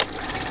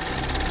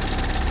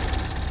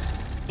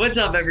What's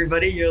up,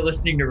 everybody? You're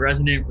listening to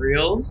Resonant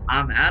Reels.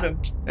 I'm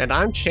Adam. And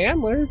I'm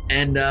Chandler.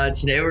 And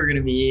today we're going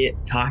to be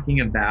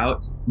talking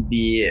about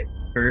the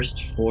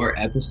first 4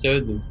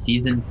 episodes of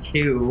Season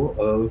 2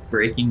 of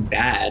Breaking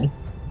Bad.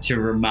 To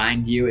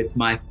remind you, it's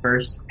my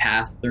first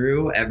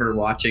pass-through ever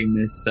watching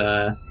this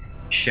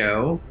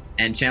show.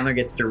 And Chandler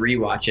gets to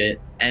rewatch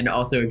it and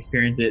also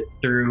experience it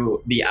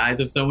through the eyes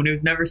of someone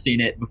who's never seen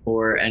it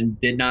before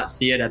and did not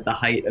see it at the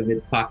height of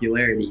its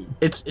popularity.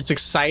 It's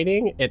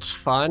exciting. It's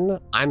fun.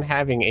 I'm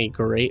having a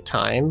great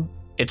time.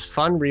 It's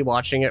fun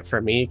rewatching it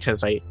for me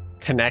because I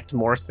connect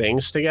more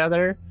things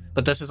together.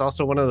 But this is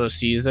also one of those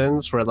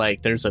seasons where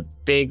there's a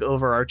big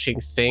overarching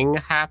thing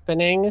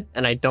happening,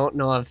 and I don't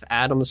know if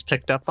Adam's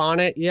picked up on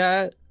it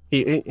yet.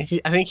 I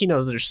think he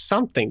knows there's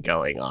something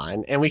going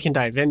on, and we can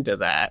dive into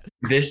that.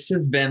 This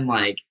has been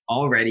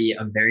already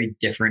a very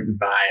different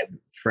vibe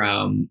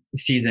from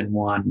season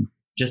 1.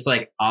 Just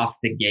off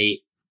the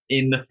gate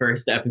in the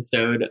first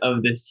episode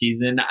of this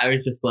season, I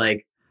was just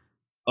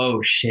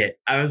oh shit.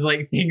 I was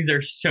things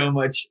are so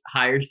much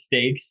higher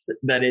stakes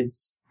that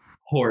it's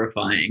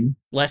horrifying.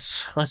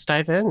 Let's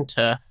dive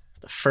into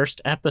the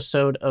first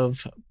episode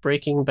of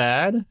Breaking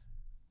Bad,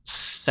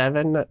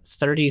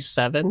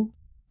 737.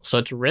 So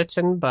it's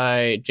written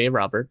by Jay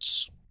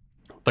Roberts,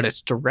 but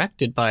it's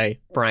directed by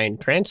Bryan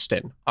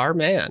Cranston, our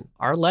man,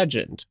 our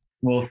legend.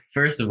 Well,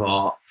 first of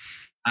all,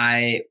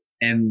 I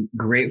am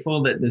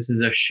grateful that this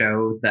is a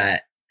show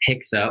that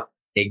picks up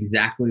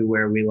exactly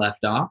where we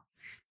left off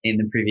in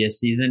the previous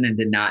season and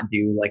did not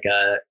do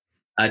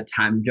a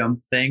time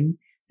jump thing,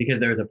 because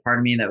there was a part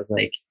of me that was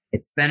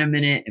it's been a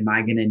minute. Am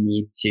I going to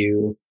need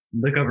to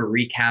look over a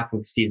recap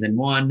of season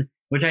 1,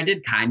 which I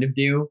did kind of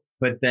do.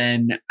 But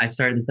then I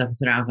started this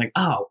episode and I was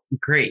oh,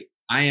 great.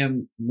 I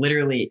am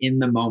literally in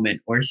the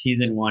moment where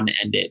season 1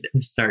 ended to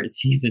start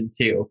season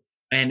 2.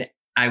 And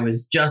I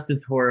was just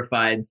as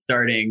horrified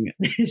starting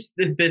this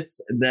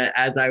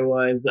as I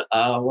was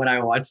when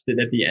I watched it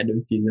at the end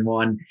of season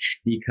 1,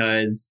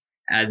 because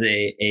as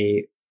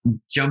a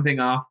jumping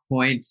off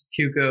point,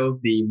 Tuco,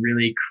 the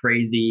really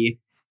crazy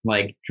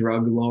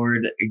drug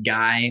lord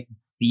guy,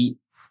 beat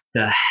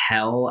the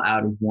hell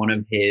out of one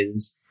of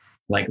his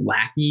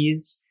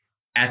lackeys.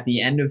 At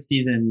the end of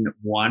season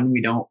 1,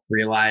 we don't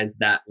realize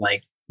that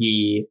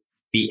he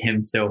beat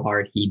him so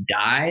hard he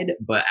died.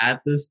 But at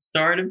the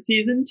start of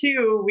season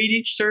 2,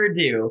 we sure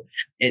do.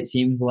 It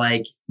seems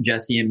like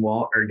Jesse and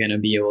Walt are going to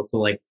be able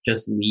to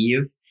just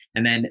leave.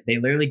 And then they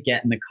literally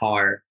get in the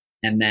car.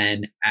 And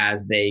then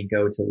as they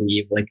go to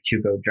leave,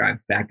 Tuco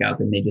drives back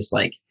up and they just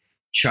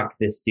chuck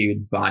this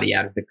dude's body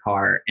out of the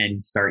car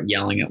and start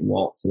yelling at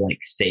Walt to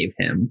save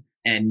him.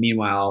 And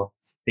meanwhile,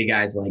 the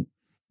guy's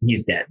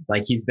he's dead.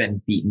 He's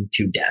been beaten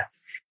to death.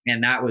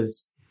 And that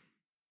was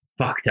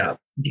fucked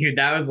up. Dude,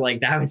 that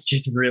was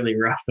just really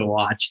rough to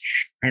watch.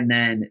 And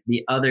then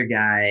the other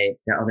guy,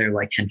 the other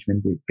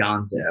henchman dude,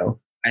 Gonzo,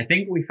 I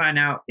think we find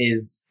out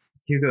is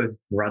Tuco's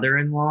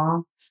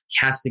brother-in-law. He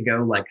has to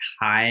go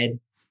hide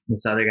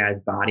this other guy's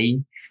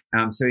body.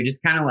 So he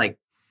just kind of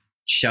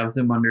shoves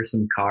him under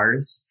some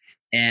cars.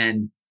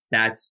 And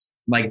that's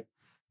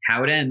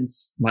how it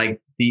ends. The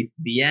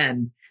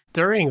end.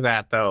 During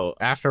that, though,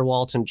 after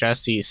Walt and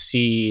Jesse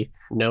see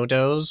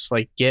Nodos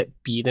get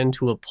beaten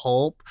to a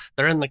pulp,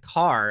 they're in the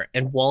car,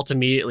 and Walt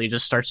immediately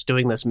just starts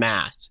doing this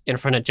math in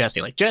front of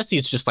Jesse.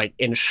 Jesse's just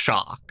in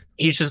shock.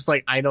 He's just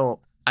I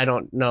don't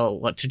know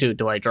what to do.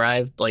 Do I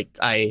drive?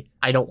 I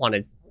don't want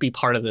to be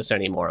part of this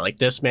anymore.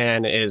 This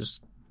man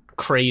is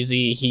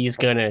crazy. He's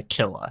gonna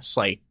kill us.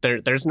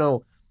 There's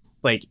no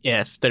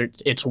if,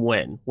 it's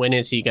when. When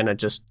is he gonna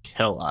just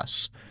kill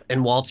us?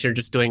 And Walt's here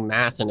just doing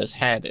math in his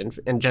head,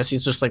 and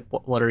Jesse's just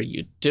what are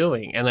you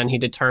doing? And then he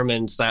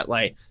determines that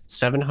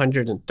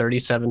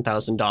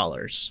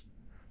 $737,000.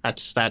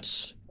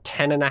 That's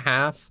 10 and a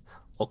half.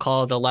 We'll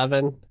call it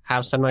 11.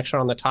 Have some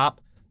extra on the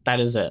top. That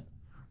is it.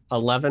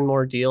 11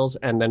 more deals,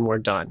 and then we're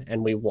done.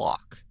 And we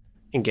walk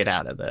and get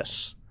out of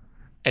this.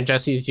 And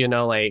Jesse's,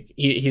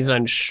 he's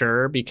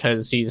unsure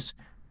because he's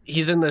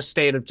in this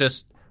state of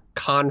just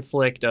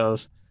conflict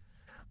of,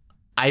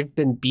 I've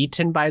been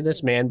beaten by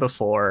this man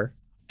before,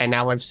 and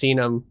now I've seen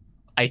him,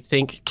 I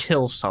think,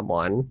 kill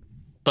someone.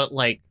 But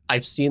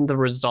I've seen the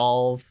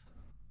resolve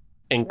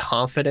and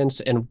confidence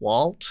in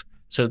Walt,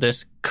 so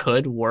this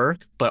could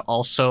work. But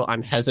also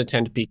I'm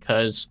hesitant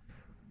because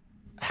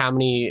how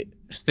many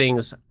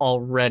things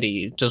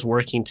already just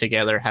working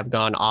together have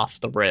gone off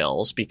the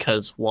rails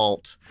because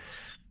Walt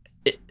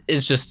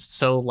is just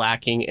so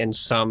lacking in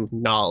some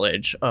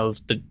knowledge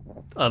of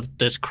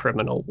this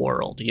criminal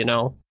world,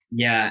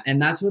 Yeah,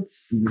 and that's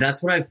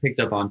what I've picked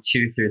up on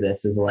too through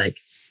this is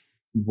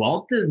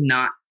Walt does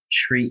not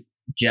treat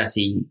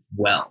Jesse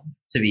well,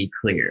 to be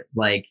clear.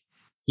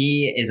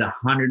 He is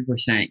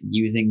 100%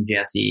 using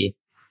Jesse.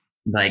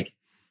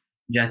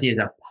 Jesse is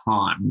a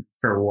pawn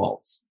for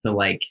Walt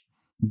to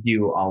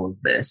do all of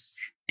this.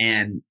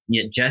 And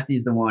yet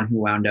Jesse's the one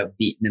who wound up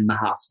beaten in the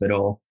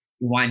hospital,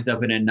 winds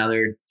up in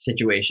another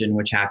situation,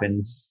 which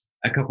happens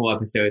a couple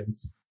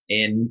episodes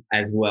in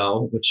as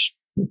well, which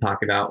we'll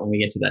talk about when we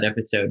get to that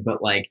episode.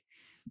 But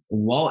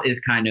Walt is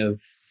kind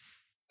of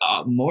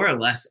more or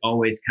less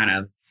always kind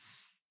of,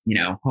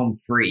 home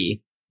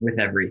free with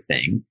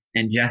everything.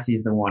 And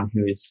Jesse's the one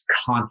who's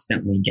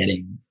constantly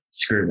getting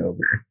screwed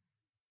over.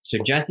 So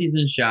Jesse's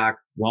in shock.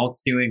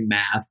 Walt's doing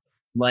math,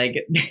 like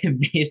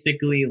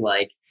basically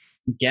like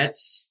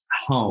gets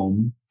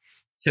home.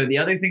 So the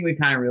other thing we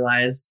kind of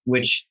realized,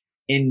 which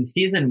in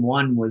season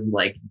 1 was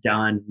like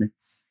done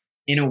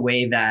in a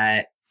way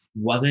that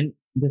wasn't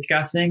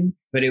disgusting,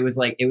 but it was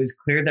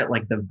clear that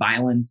like the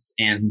violence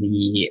and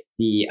the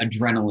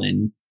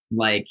adrenaline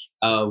like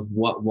of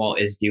what Walt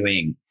is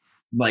doing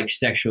like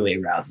sexually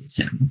arouses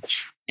him.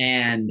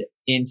 And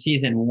in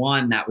season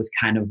 1, that was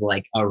kind of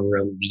like a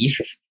relief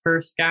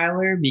for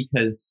Skylar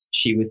because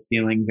she was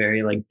feeling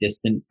very like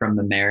distant from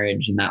the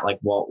marriage and that like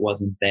Walt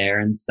wasn't there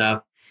and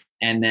stuff.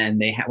 And then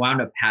they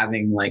wound up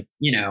having like,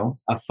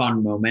 a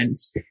fun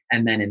moment.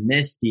 And then in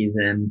this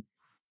season,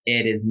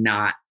 it is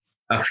not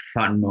a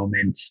fun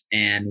moment.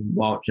 And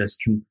Walt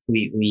just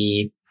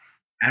completely,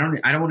 I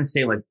don't want to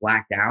say like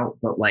blacked out,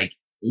 but like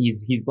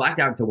he's blacked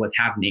out to what's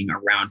happening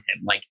around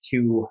him, like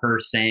to her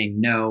saying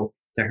no,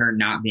 to her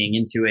not being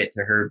into it,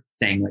 to her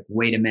saying like,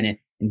 wait a minute.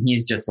 And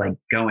he's just like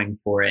going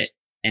for it.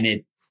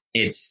 And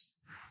it's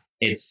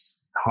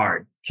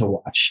hard to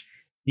watch.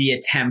 The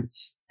attempt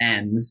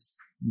ends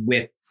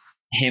with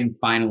him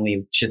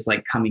finally just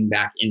like coming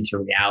back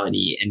into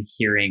reality and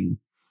hearing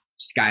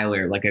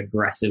Skylar like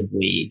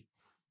aggressively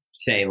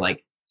say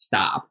like,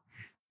 stop.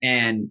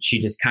 And she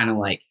just kind of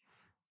like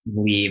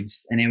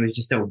leaves. And it was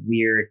just a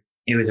weird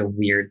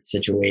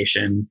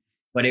situation,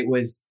 but it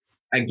was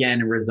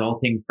again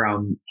resulting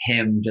from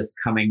him just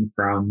coming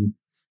from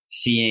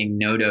seeing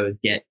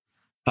Nodos get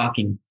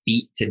fucking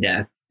beat to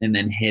death and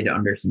then hid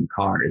under some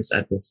cars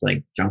at this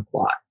like junk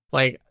lot.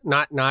 Like,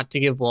 not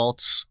to give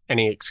Walt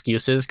any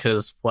excuses,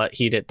 because what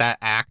he did, that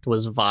act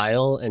was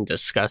vile and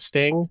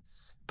disgusting,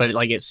 but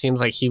like it seems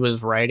like he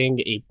was riding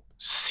a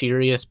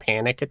serious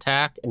panic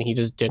attack and he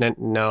just didn't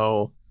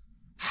know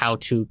how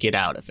to get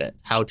out of it,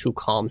 how to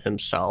calm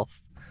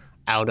himself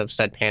out of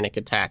said panic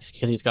attacks,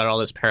 because he's got all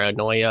this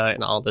paranoia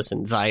and all this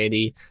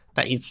anxiety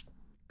that he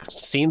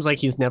seems like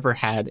he's never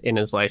had in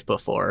his life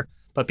before.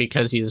 But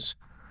because he's,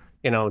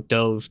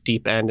 dove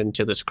deep end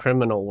into this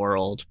criminal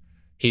world,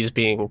 he's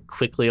being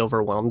quickly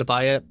overwhelmed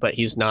by it, but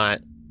he's not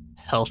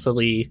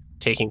healthily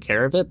taking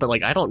care of it. But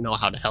like, I don't know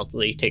how to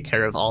healthily take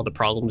care of all the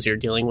problems you're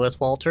dealing with,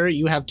 Walter.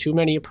 You have too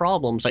many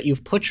problems that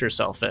you've put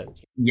yourself in.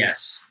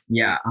 Yes.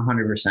 Yeah,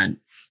 100%.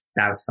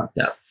 That was fucked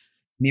up.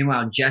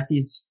 Meanwhile,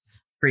 Jesse's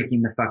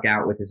freaking the fuck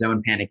out with his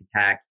own panic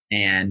attack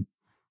and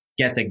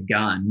gets a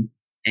gun.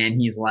 And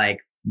he's like,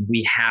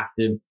 we have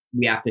to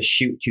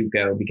shoot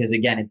Tuco, because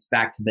again, it's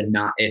back to the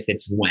not if,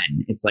 it's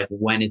when. It's like,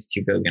 when is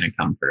Tuco going to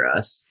come for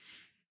us?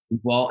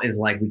 Walt is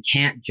like, we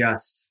can't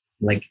just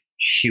like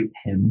shoot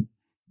him.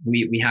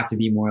 We have to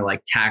be more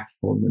like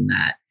tactful than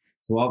that.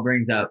 So Walt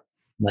brings up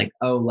like,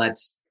 oh,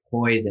 let's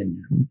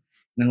poison him. And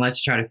then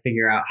let's try to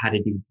figure out how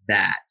to do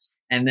that.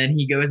 And then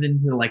he goes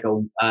into like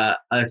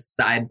a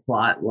side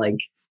plot, like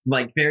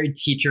very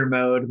teacher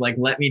mode. Like,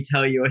 let me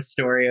tell you a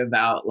story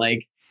about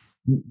like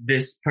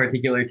this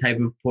particular type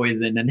of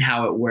poison and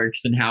how it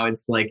works and how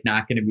it's like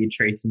not going to be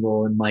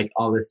traceable and like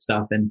all this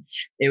stuff. And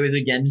it was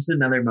again just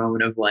another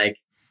moment of like,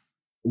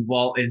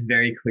 Walt is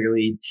very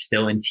clearly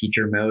still in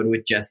teacher mode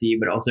with Jesse,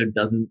 but also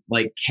doesn't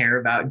like care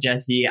about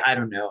Jesse. I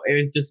don't know.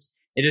 It just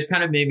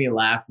kind of made me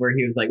laugh where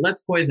he was like,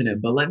 let's poison him,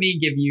 but let me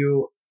give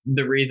you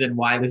the reason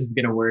why this is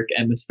going to work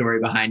and the story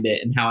behind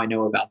it and how I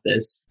know about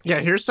this. Yeah,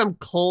 here's some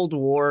Cold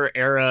War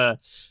era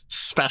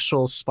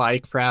special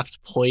spycraft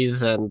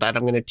poison that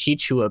I'm going to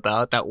teach you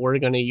about that we're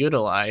going to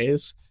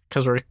utilize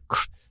because we're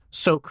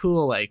so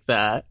cool like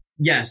that.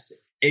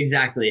 Yes,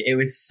 exactly. It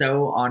was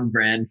so on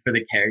brand for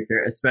the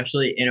character,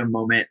 especially in a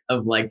moment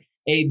of like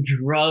a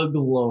drug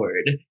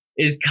lord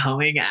is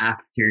coming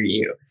after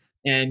you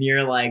and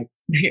you're like,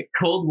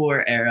 Cold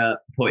War era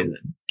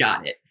poison.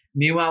 Got it.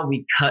 Meanwhile,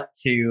 we cut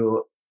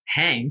to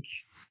Hank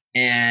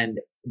and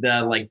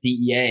the like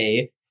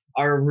DEA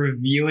are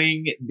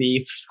reviewing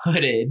the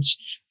footage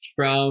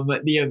from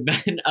the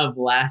event of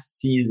last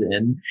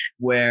season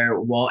where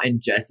Walt and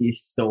Jesse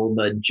stole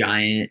the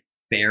giant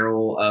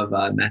barrel of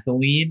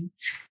methylene.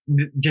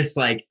 Just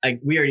like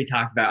we already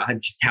talked about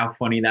how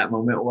funny that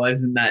moment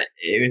was, and that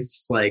it was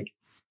just like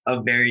a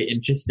very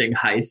interesting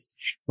heist.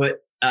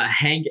 But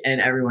Hank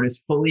and everyone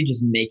is fully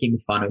just making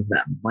fun of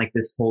them like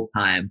this whole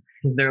time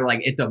because they're like,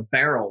 it's a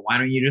barrel, why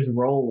don't you just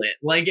roll it?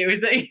 Like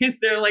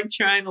they're like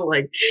trying to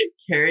like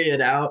carry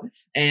it out,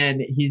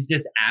 and he's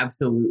just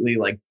absolutely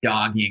like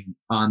dogging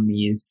on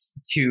these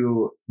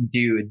two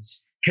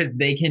dudes because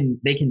they can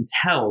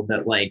tell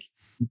that like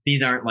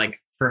these aren't like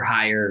for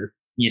hire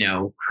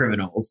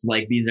criminals.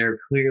 Like these are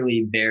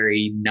clearly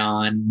very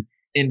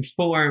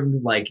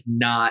non-informed, like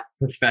not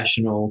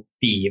professional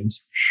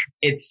thieves.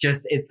 It's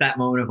that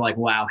moment of like,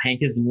 wow,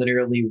 Hank is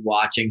literally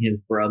watching his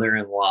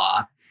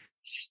brother-in-law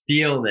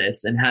steal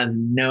this and has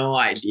no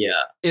idea.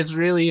 It's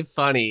really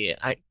funny.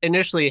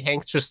 Initially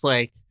Hank's just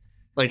like,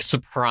 like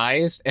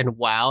surprised and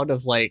wowed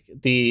of like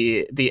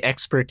the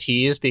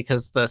expertise,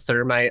 because the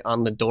thermite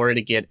on the door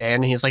to get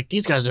in, he's like,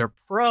 these guys are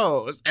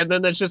pros. And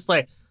then it's just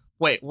like,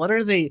 wait, what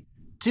are they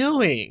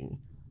doing?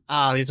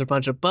 Oh, these are a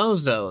bunch of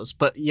bozos,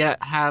 but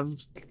yet have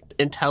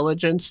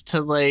intelligence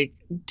to like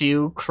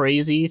do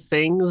crazy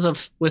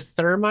things with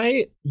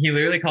thermite. He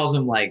literally calls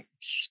them like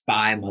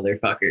spy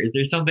motherfuckers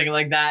or something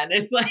like that. And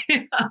it's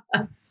like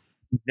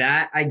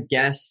that, I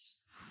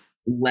guess,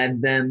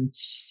 led them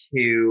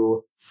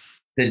to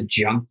the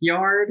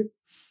junkyard.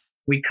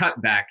 We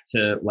cut back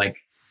to like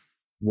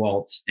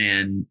Walt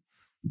and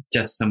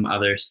just some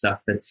other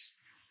stuff that's,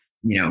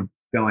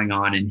 going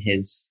on in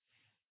his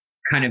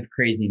kind of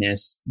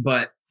craziness.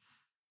 But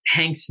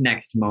Hank's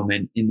next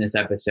moment in this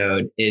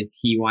episode is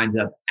he winds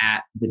up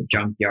at the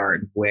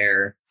junkyard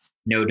where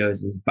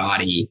Nodo's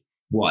body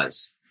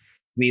was.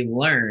 We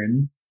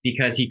learn,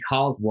 because he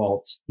calls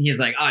Walt, he's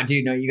like, oh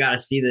dude, no, you gotta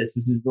see this.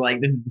 This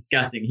is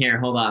disgusting. Here,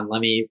 hold on.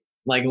 Let me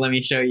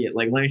show you.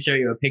 Let me show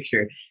you a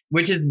picture,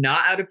 which is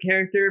not out of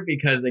character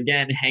because,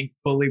 again, Hank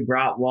fully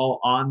brought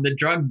Walt on the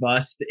drug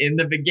bust in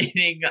the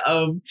beginning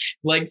of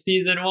like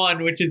season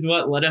 1, which is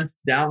what led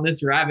us down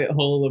this rabbit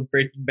hole of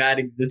Breaking Bad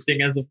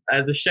existing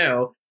as a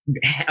show.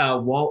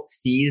 Walt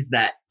sees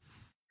that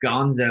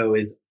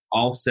Gonzo is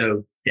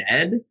also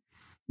dead.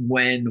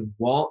 When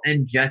Walt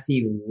and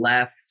Jesse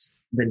left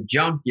the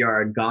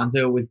junkyard,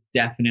 Gonzo was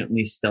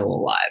definitely still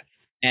alive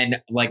and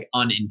like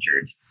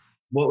uninjured.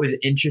 What was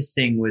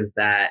interesting was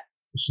that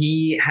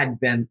he had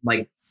been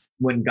like,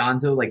 when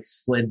Gonzo like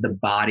slid the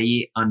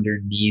body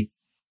underneath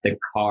the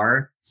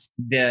car,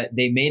 they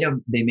made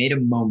a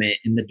moment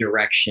in the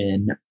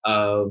direction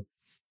of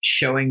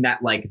showing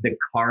that like the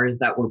cars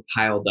that were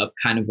piled up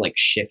kind of like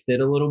shifted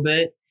a little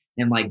bit,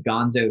 and like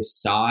Gonzo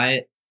saw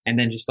it and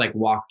then just like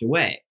walked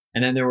away.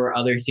 And then there were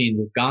other scenes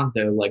with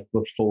Gonzo like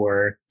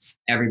before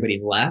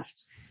everybody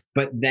left.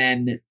 But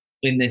then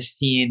in this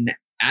scene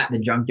at the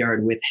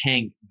junkyard with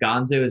Hank,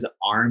 Gonzo's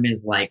arm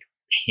is like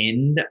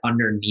pinned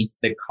underneath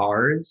the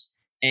cars,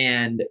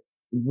 and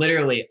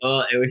literally,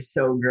 it was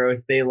so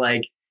gross. They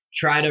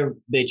try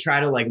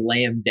to like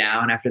lay him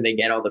down after they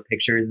get all the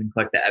pictures and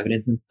collect the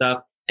evidence and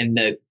stuff, and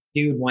the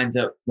dude winds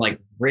up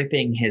like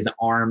ripping his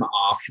arm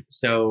off.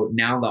 So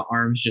now the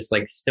arm's just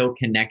like still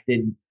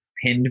connected,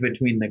 pinned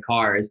between the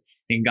cars,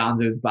 and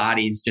Gonzo's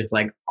body's just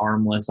like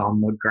armless on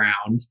the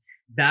ground.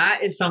 That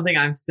is something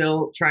I'm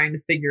still trying to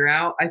figure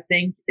out, I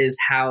think, is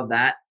how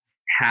that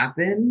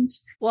happened.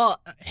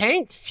 Well,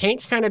 Hank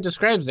kind of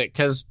describes it,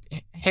 because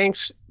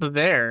Hank's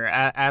there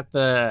at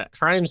the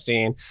crime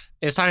scene.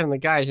 He's talking to the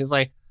guys. He's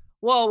like,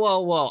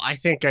 whoa, I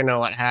think I know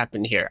what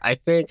happened here. I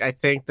think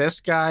this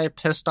guy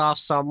pissed off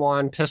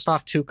someone, pissed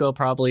off Tuco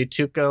probably.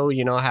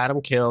 Tuco, had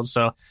him killed,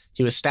 so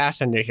he was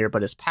stashed under here.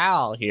 But his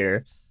pal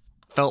here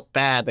felt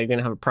bad they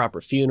didn't have a proper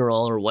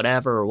funeral or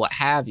whatever or what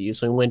have you,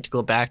 so he went to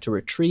go back to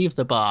retrieve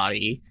the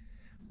body,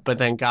 but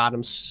then got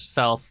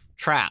himself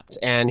trapped,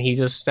 and he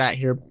just sat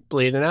here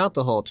bleeding out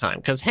the whole time,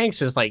 because Hank's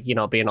just like,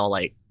 being all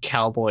like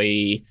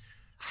cowboy,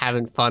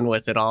 having fun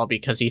with it all,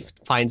 because he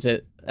finds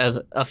it as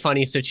a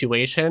funny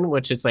situation,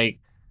 which is like,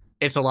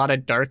 it's a lot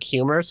of dark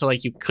humor, so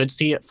like you could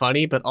see it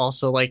funny, but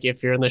also like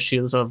if you're in the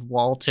shoes of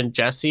Walt and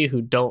Jesse,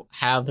 who don't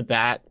have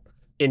that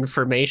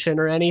information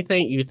or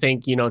anything, you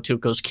think,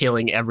 Tuco's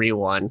killing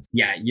everyone.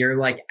 Yeah, you're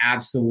like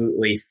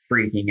absolutely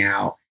freaking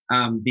out,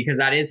 because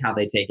that is how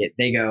they take it.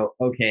 They go,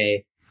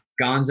 okay,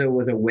 Gonzo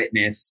was a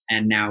witness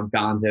and now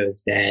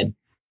Gonzo's dead,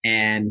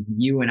 and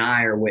you and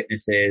I are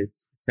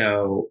witnesses,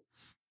 so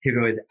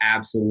Tuco is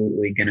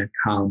absolutely gonna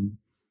come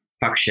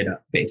fuck shit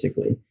up,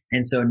 basically.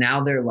 And so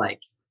now they're like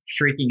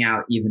freaking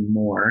out even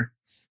more.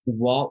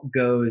 Walt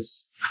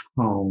goes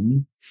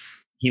home.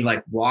 He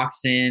like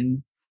walks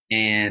in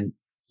and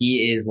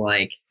he is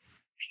like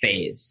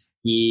phased.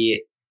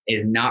 He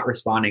is not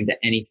responding to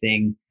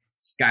anything.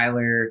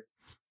 Skylar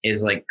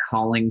is like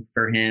calling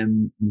for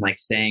him and like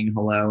saying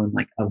hello, and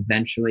like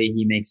eventually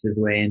he makes his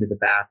way into the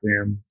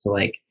bathroom to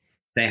like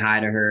say hi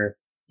to her.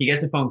 He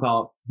gets a phone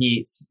call.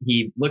 He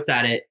looks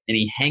at it and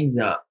he hangs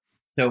up.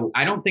 So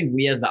I don't think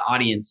we as the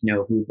audience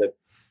know who the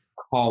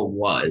call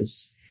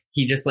was.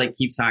 He just like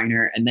keeps talking to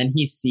her, and then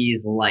he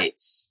sees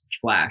lights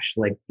flash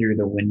like through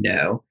the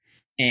window,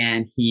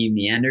 and he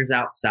meanders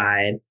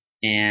outside,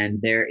 and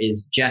there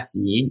is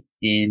Jesse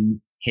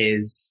in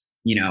his,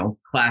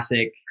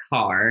 classic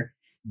car.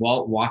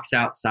 Walt walks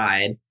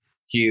outside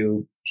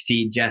to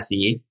see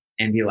Jesse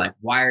and be like,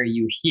 why are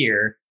you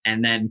here?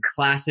 And then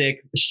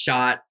classic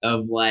shot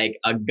of like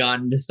a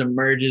gun just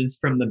emerges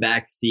from the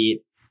back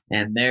seat,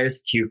 and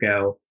there's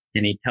Tuco,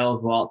 and he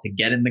tells Walt to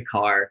get in the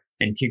car,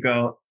 and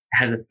Tuco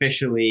has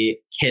officially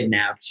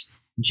kidnapped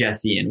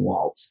Jesse and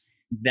Walt.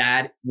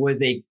 That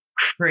was a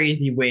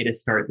crazy way to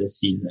start this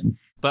season.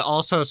 But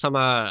also some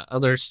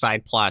other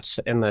side plots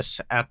in this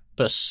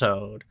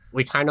episode.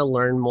 We kind of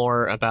learn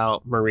more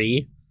about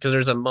Marie, because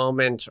there's a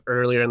moment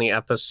earlier in the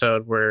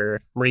episode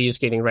where Marie's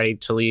getting ready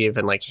to leave,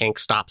 and like Hank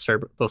stops her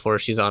before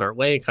she's on her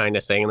way, kind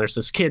of thing. And there's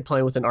this kid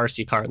playing with an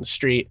RC car in the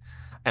street,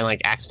 and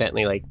like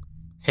accidentally like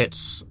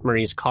hits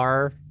Marie's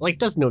car, like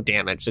does no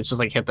damage. It's just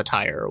like hit the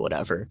tire or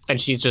whatever. And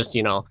she's just,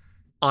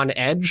 on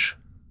edge,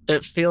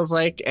 it feels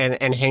like.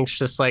 And Hank's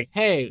just like,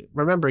 hey,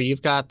 remember,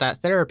 you've got that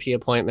therapy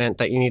appointment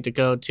that you need to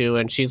go to.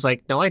 And she's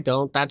like, no, I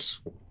don't.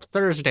 That's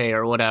Thursday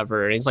or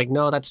whatever. And he's like,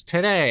 no, that's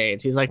today.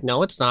 And she's like,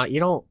 no, it's not. You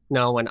don't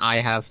know when I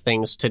have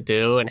things to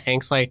do. And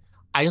Hank's like,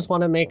 I just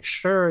want to make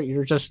sure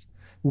you're just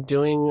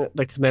doing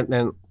the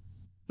commitment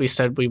we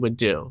said we would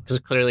do. Because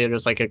clearly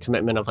there's like a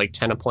commitment of like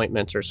 10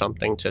 appointments or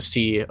something to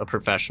see a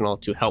professional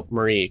to help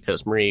Marie,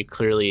 because Marie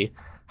clearly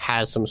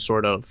has some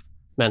sort of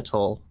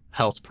mental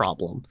health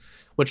problem,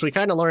 which we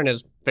kind of learn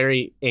is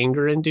very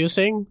anger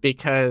inducing,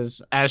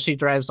 because as she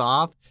drives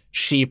off,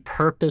 she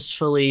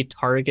purposefully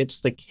targets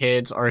the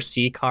kid's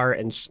RC car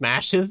and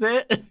smashes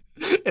it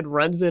and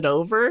runs it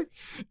over.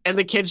 And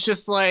the kid's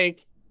just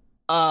like,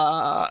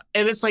 and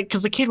it's like,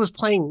 because the kid was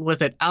playing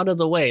with it out of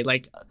the way,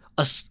 like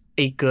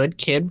a good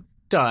kid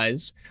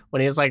does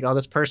when he's like, oh,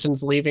 this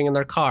person's leaving in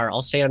their car,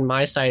 I'll stay on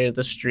my side of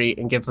the street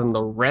and give them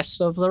the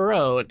rest of the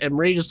road. And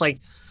Marie just like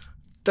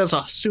does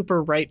a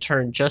super right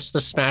turn just to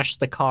smash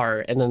the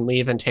car and then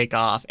leave and take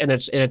off. And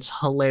it's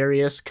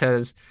hilarious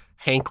because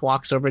Hank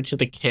walks over to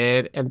the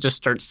kid and just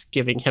starts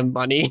giving him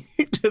money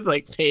to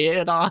like pay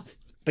it off.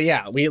 But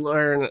yeah, we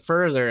learn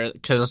further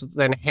because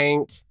then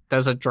Hank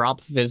does a drop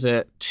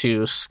visit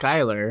to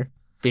Skylar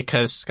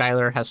because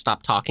Skylar has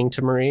stopped talking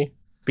to Marie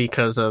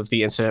because of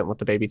the incident with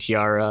the baby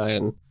tiara.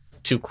 And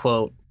to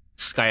quote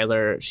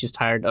Skylar, she's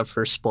tired of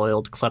her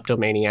spoiled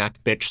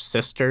kleptomaniac bitch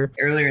sister.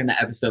 Earlier in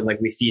the episode, like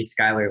we see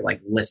Skylar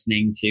like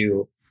listening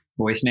to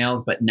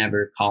voicemails, but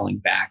never calling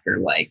back or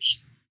like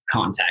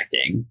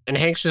contacting. And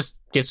Hanks just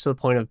gets to the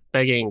point of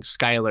begging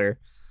Skylar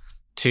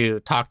to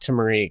talk to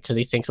Marie because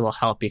he thinks it will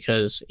help,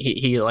 because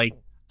he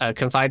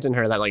confides in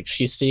her that like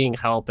she's seeing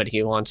help and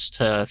he wants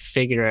to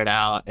figure it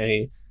out.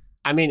 And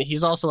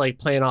he's also like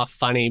playing off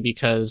funny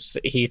because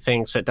he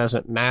thinks it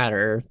doesn't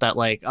matter that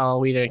like,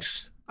 oh,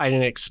 I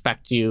didn't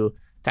expect you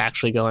to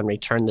actually go and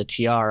return the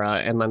tiara.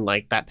 And then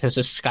like that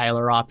pisses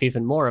Skylar off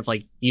even more of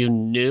like, you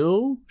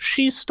knew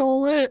she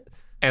stole it?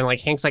 And like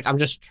Hank's like, I'm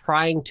just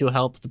trying to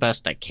help the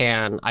best I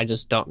can. I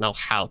just don't know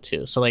how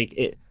to. So like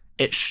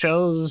it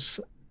shows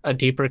a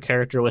deeper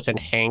character within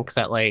Hank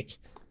that like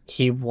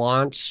he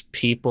wants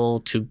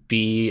people to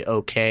be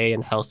okay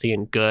and healthy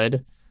and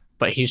good,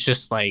 but he's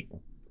just like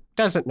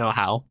doesn't know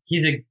how.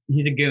 He's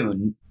a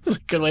goon.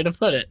 Good way to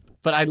put it.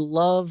 But I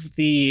love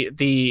the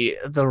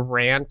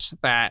rant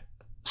that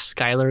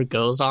Skylar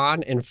goes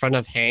on in front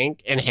of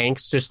Hank, and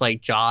Hank's just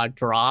like jaw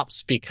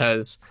drops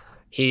because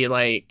he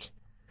like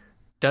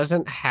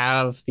doesn't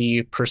have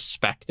the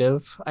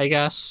perspective, I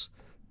guess,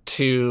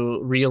 to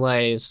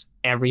realize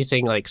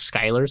everything like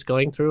Skylar's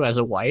going through as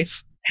a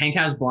wife. Hank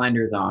has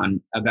blinders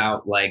on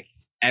about like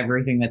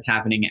everything that's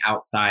happening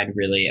outside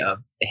really of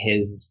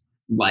his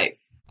life.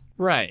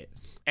 Right.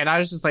 And I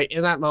was just like,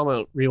 in that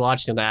moment,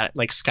 rewatching that,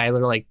 like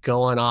Skylar like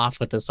going off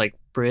with this like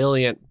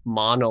brilliant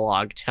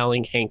monologue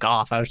telling Hank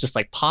off. I was just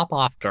like, pop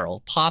off,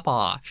 girl, pop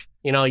off.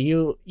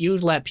 You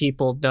let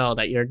people know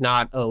that you're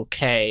not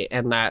okay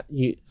and that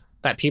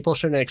people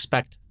shouldn't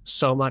expect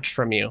so much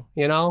from you,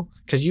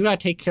 because you got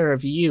to take care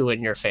of you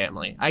and your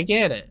family. I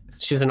get it.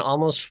 She's an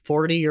almost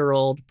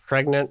 40-year-old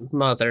pregnant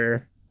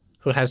mother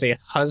who has a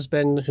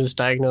husband who's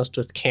diagnosed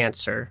with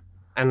cancer,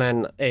 and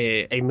then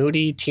a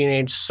moody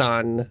teenage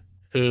son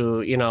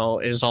who,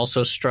 is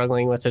also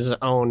struggling with his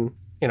own,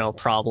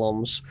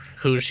 problems,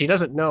 who she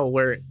doesn't know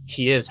where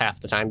he is half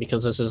the time,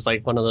 because this is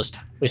like one of those,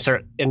 we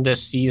start in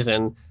this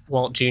season,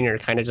 Walt Jr.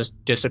 kind of just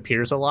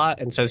disappears a lot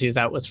and says he's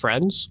out with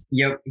friends.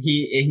 Yep.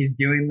 He's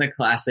doing the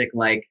classic,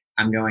 like,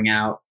 I'm going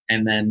out.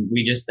 And then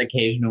we just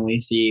occasionally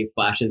see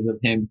flashes of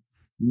him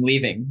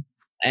leaving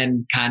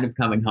and kind of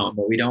coming home,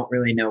 but we don't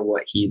really know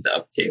what he's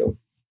up to.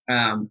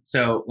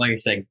 So like I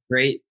said,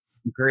 great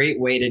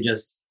way to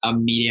just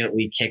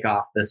immediately kick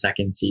off the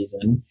second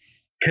season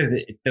because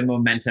the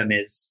momentum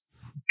is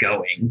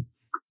going.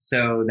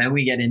 So then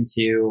we get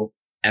into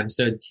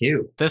episode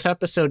 2. This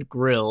episode,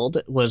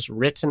 Grilled, was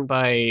written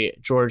by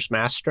George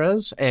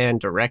Mastras and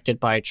directed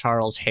by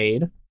Charles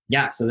Hayde.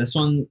 Yeah, so this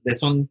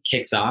one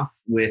kicks off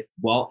with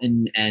Walt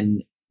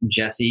and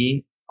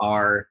Jesse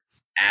are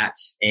at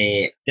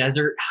a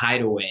desert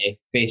hideaway,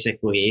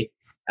 basically,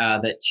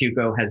 that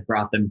Tuco has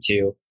brought them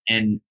to.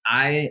 And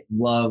I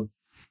love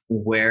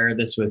where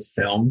this was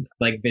filmed.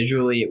 Like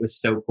visually, it was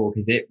so cool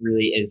because it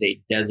really is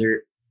a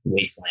desert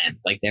wasteland.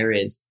 Like there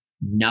is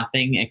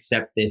nothing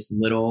except this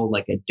little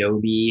like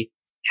adobe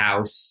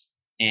house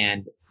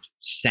and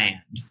sand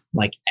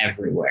like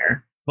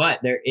everywhere. But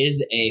there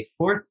is a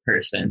fourth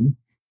person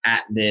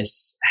at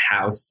this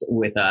house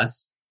with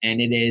us,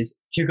 and it is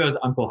Tuco's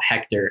uncle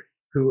Hector,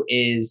 who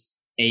is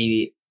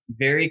a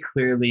very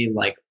clearly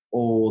like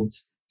old,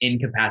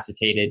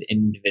 incapacitated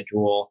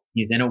individual.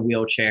 He's in a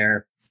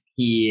wheelchair.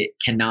 He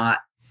cannot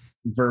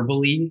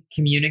verbally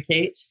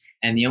communicate,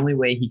 and the only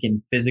way he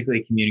can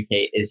physically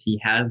communicate is he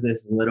has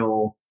this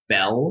little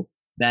bell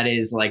that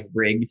is like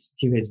rigged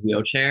to his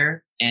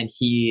wheelchair, and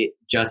he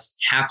just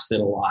taps it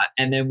a lot.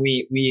 And then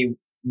we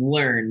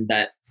learn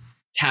that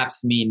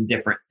taps mean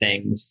different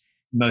things.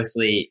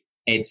 Mostly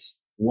it's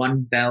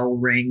one bell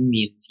ring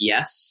means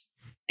yes.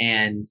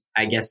 And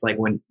I guess like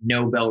when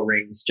no bell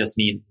rings just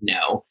means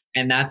no.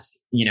 And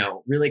that's,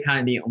 really kind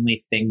of the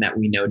only thing that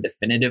we know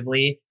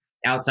definitively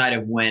outside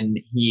of when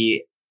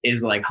he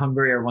is like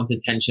hungry or wants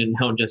attention.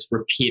 He'll just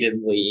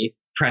repeatedly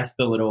press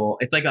the little,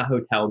 it's like a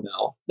hotel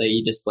bell that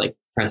you just like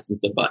presses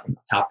the button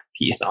top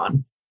piece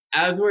on.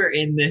 As we're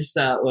in this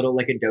little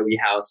like Adobe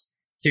house,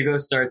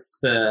 Tuco starts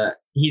to,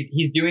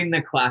 he's doing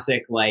the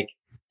classic like,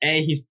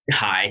 he's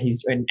high,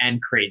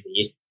 and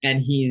crazy.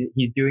 And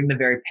he's doing the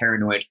very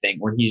paranoid thing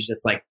where he's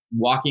just like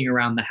walking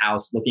around the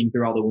house, looking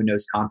through all the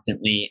windows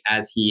constantly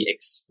as he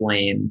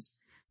explains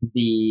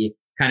the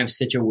kind of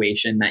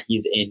situation that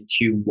he's in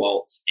to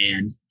Walt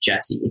and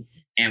Jesse.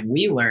 And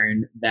we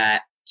learn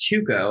that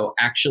Tuco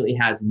actually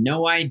has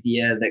no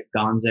idea that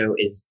Gonzo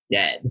is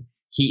dead.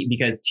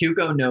 Because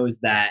Tuco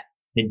knows that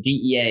the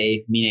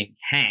DEA, meaning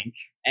Hank,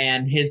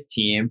 and his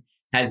team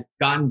has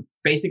gotten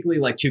basically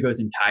like Tuco's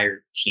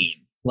entire team.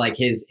 Like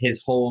his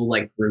whole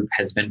like group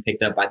has been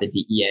picked up by the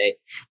DEA.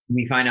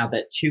 We find out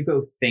that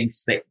Tuco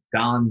thinks that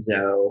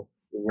Gonzo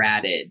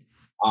ratted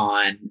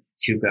on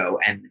Tuco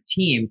and the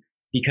team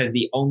because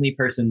the only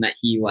person that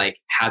he like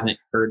hasn't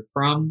heard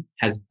from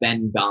has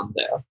been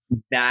Gonzo.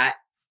 That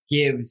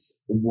gives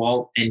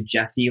Walt and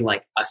Jesse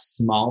like a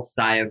small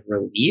sigh of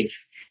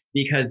relief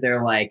because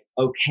they're like,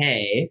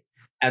 okay,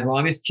 as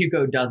long as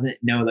Tuco doesn't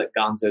know that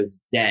Gonzo's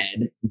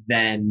dead,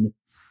 then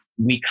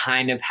we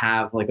kind of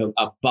have like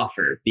a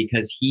buffer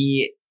because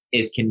he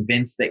is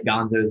convinced that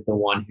Gonzo is the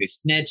one who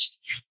snitched.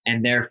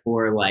 And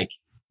therefore, like,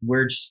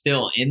 we're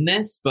still in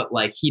this, but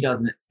like, he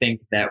doesn't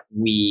think that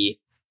we,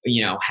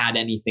 had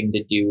anything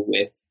to do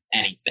with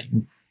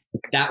anything.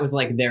 That was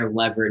like their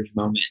leverage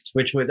moment,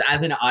 which was,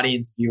 as an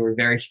audience viewer,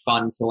 very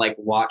fun to like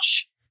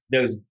watch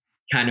those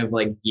kind of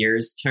like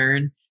gears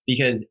turn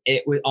because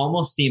it would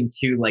almost seem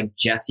too like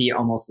Jesse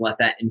almost let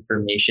that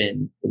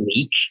information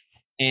leak.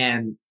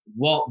 And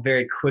Walt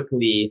very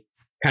quickly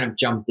kind of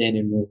jumped in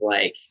and was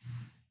like,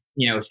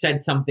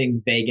 said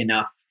something vague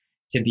enough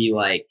to be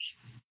like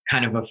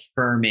kind of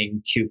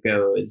affirming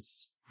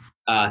Tuco's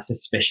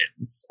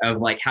suspicions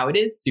of like how it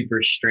is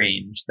super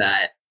strange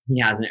that he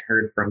hasn't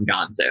heard from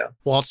Gonzo.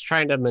 Walt's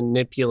trying to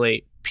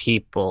manipulate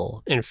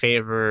people in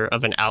favor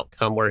of an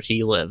outcome where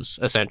he lives,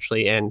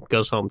 essentially, and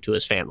goes home to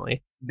his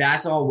family.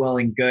 That's all well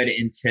and good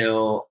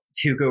until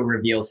Tuco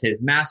reveals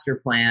his master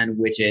plan,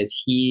 which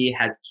is he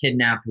has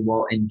kidnapped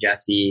Walt and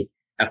Jesse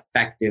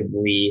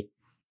effectively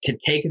to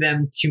take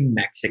them to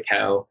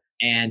Mexico.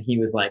 And he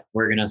was like,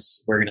 we're gonna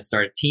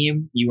start a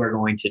team. You are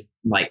going to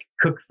like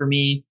cook for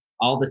me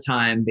all the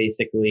time,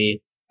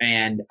 basically.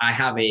 And I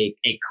have a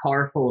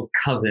car full of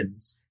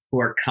cousins who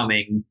are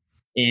coming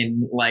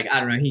in, like, I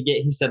don't know,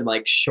 he said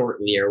like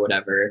shortly or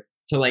whatever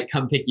to like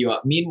come pick you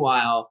up.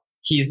 Meanwhile,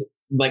 he's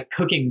like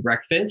cooking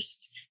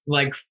breakfast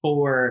like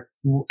for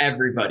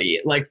everybody,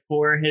 like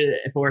for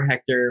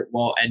Hector,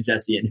 Walt, and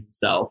Jesse and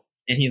himself.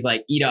 And he's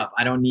like, eat up.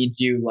 I don't need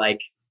you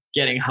like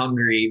getting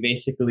hungry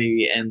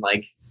basically and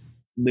like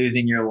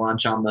losing your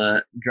lunch on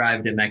the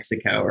drive to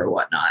Mexico or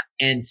whatnot.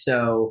 And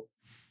so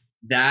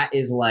that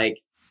is like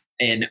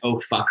an oh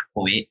fuck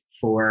point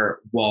for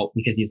Walt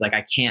because he's like,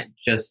 I can't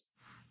just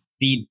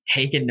be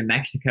taken to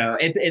Mexico.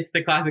 It's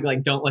the classic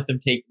like don't let them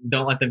take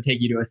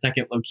you to a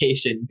second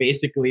location.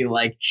 Basically,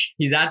 like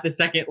he's at the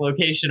second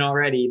location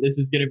already. This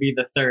is going to be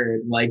the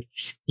third. Like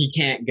he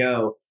can't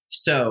go.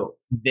 So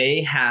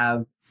they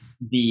have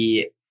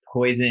the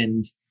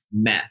poisoned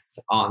meth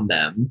on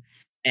them,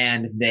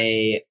 and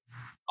they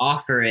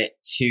offer it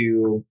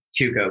to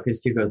Tuco because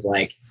Tuco's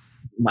like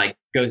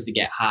goes to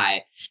get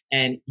high,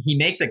 and he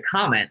makes a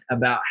comment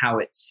about how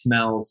it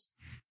smells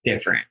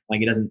different.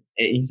 Like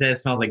he says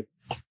it smells like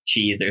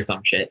cheese or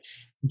some shit.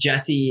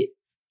 Jesse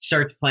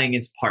starts playing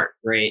his part,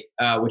 right?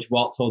 Which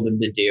Walt told him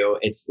to do.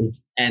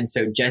 And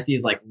so Jesse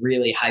is like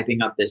really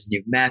hyping up this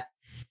new meth.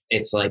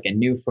 It's like a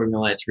new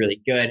formula. It's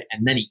really good.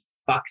 And then he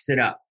fucks it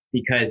up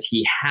because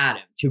he had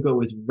him. Tuco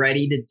was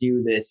ready to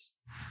do this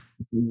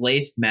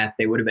laced meth.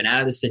 They would have been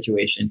out of the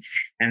situation.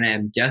 And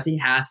then Jesse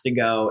has to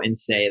go and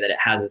say that it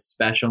has a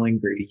special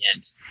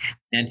ingredient.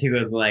 And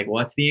Tuco's like,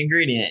 what's the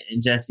ingredient?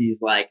 And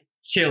Jesse's like,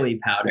 chili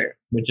powder,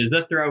 which is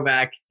a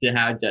throwback to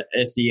how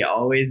Jesse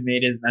always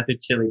made his meth with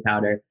chili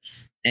powder.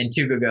 And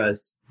Tuco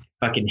goes,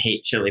 fucking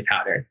hate chili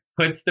powder.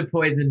 Puts the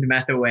poisoned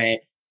meth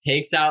away,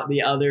 takes out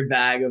the other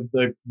bag of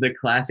the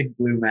classic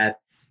blue meth,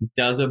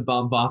 does a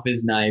bump off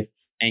his knife,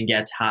 and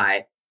gets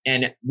high.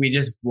 And we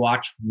just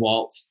watch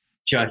Walt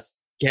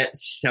just get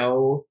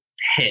so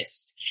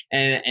pissed.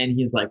 And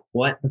he's like,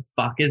 what the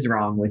fuck is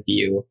wrong with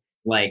you?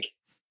 Like,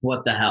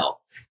 what the hell?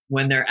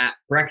 When they're at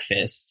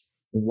breakfast,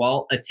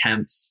 Walt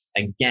attempts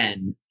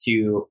again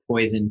to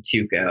poison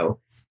Tuco,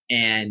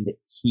 and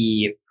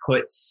he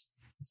puts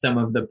some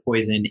of the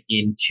poison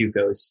in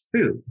Tuco's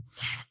food.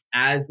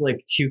 As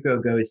like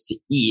Tuco goes to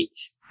eat,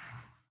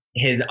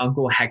 his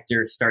uncle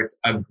Hector starts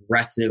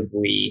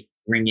aggressively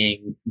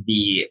ringing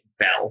the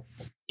bell.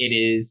 It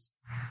is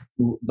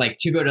like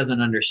Tuco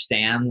doesn't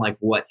understand like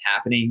what's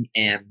happening,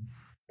 and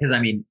because I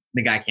mean,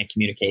 the guy can't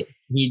communicate.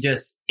 He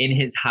just, in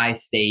his high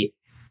state,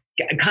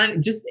 kind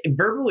of just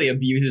verbally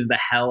abuses the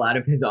hell out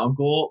of his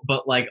uncle,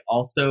 but like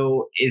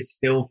also is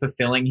still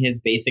fulfilling his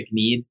basic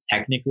needs,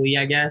 technically,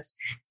 I guess.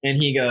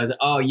 And he goes,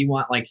 oh, you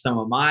want like some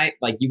of my,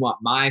 like you want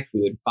my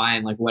food,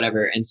 fine, like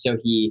whatever. And so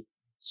he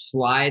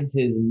slides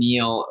his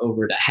meal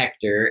over to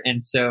Hector.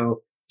 And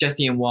so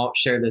Jesse and Walt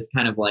share this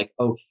kind of like,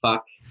 oh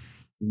fuck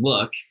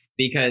look,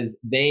 because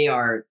they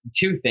are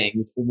two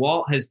things.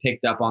 Walt has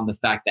picked up on the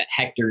fact that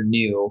Hector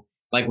knew,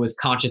 like was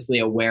consciously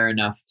aware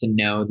enough to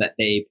know that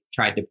they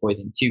tried to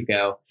poison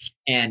Tuco.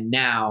 And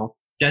now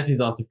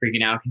Jesse's also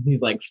freaking out because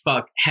he's like,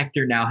 fuck,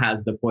 Hector now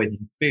has the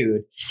poisoned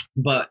food.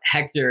 But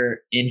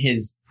Hector, in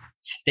his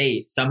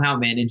state, somehow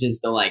manages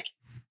to like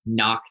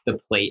knock the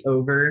plate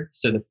over.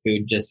 So the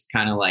food just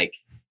kind of like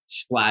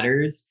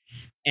splatters.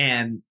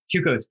 And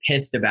Tuco's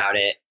pissed about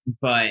it,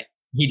 but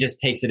he just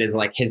takes it as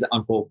like his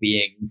uncle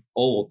being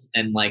old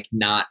and like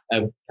not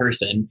a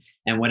person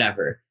and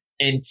whatever.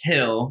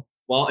 Until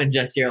Walt and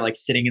Jesse are like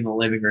sitting in the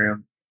living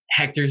room.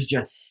 Hector's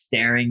just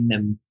staring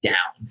them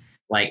down,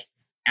 like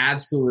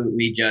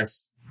absolutely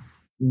just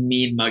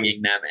mean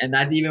mugging them. And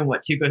that's even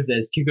what Tuco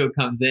says. Tuco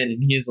comes in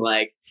and he's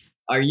like,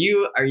 are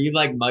you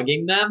like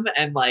mugging them?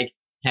 And like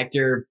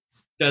Hector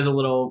does a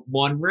little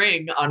one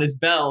ring on his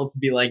bell to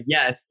be like,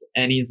 yes.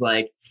 And he's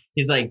like,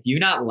 do you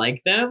not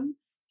like them,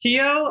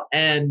 Tio?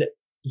 And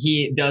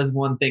he does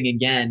one thing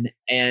again,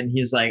 and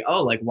he's like,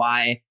 oh, like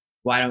why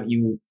don't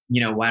you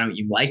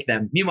like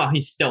them? Meanwhile,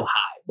 he's still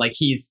high. Like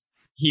he's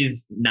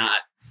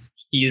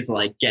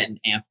like getting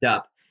amped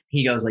up.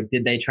 He goes like,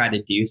 did they try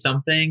to do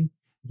something?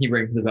 He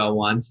rings the bell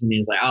once and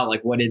he's like, oh,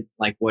 what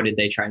did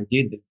they try to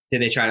do?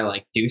 Did they try to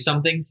like do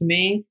something to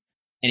me?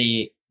 And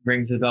he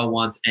rings the bell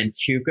once and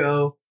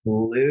Tuco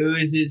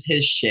loses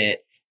his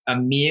shit,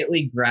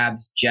 immediately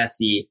grabs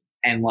Jesse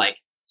and like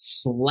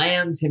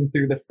slams him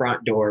through the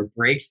front door,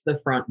 breaks the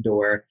front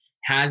door,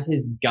 has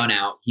his gun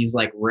out. He's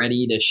like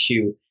ready to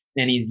shoot.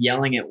 And he's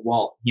yelling at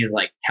Walt. He's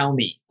like, tell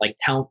me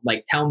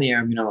or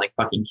I'm gonna like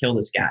fucking kill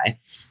this guy.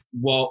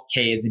 Walt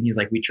caves and he's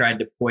like, we tried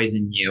to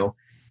poison you.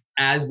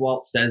 As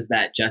Walt says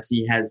that,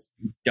 Jesse has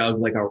dug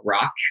like a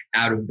rock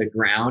out of the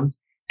ground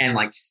and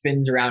like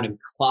spins around and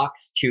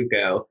clocks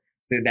Tuco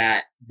so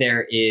that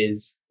there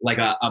is like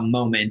a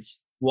moment.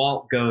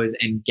 Walt goes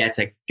and gets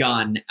a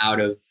gun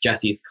out of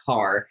Jesse's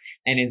car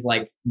and is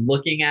like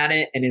looking at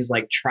it and is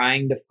like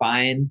trying to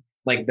find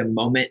like the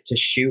moment to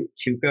shoot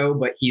Tuco,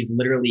 but he's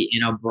literally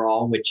in a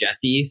brawl with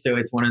Jesse. So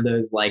it's one of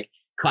those like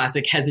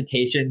classic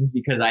hesitations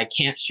because I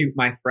can't shoot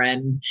my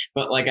friend,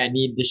 but like I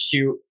need to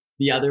shoot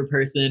the other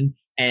person.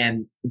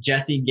 And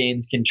Jesse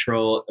gains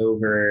control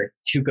over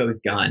Tuco's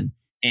gun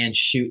and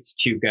shoots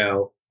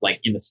Tuco like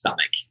in the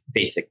stomach,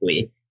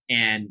 basically,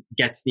 and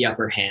gets the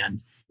upper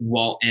hand.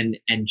 Walt and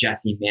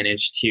Jesse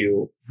manage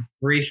to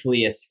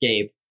briefly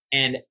escape.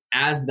 And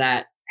as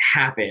that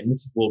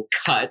happens, we'll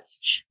cut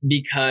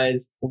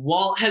because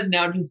Walt has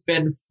now just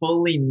been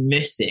fully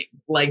missing.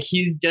 Like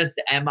he's just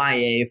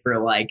MIA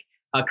for like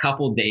a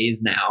couple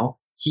days now.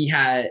 He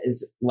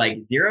has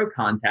like zero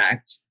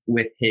contact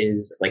with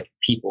his like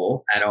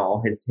people at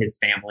all, his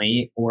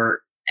family or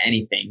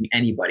anything,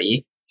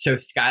 anybody. So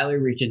Skylar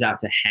reaches out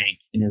to Hank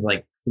and is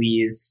like,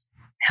 please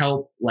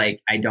help. Like,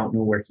 I don't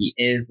know where he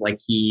is. Like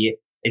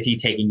is he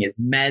taking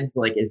his meds?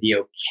 Like, is he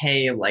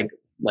okay? Like,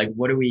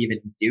 what do we even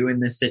do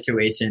in this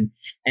situation?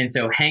 And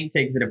so Hank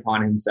takes it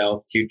upon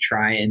himself to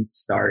try and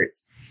start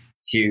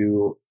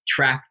to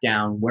track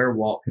down where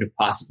Walt could have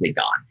possibly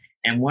gone.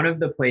 And one of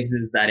the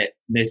places that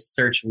this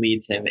search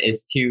leads him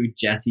is to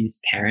Jesse's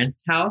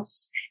parents'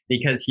 house,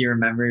 because he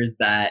remembers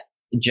that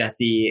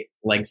Jesse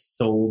like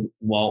sold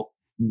Walt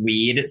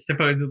weed,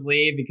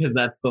 supposedly, because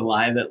that's the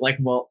lie that like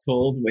Walt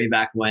told way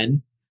back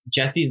when.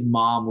 Jesse's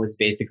mom was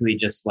basically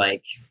just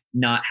like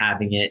not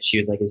having it. She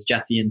was like, is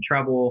Jesse in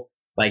trouble?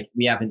 Like,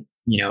 we haven't,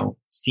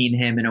 seen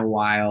him in a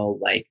while.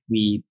 Like,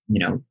 we,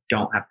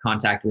 don't have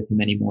contact with him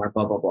anymore,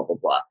 blah, blah, blah, blah,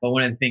 blah. But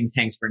one of the things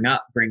Hank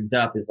brings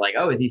up is like,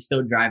 oh, is he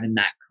still driving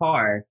that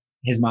car?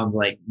 His mom's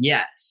like,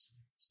 yes.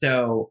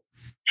 So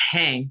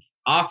Hank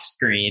off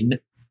screen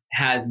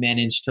has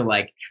managed to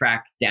like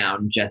track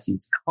down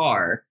Jesse's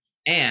car.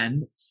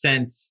 And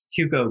since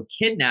Tuco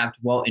kidnapped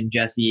Walt and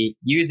Jesse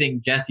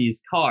using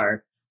Jesse's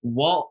car,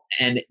 Walt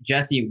and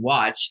Jesse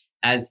watch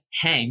as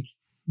Hank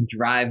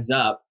drives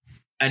up.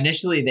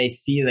 Initially, they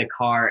see the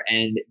car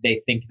and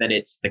they think that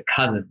it's the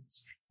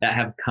cousins that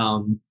have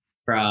come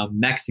from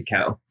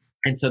Mexico.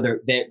 And so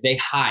they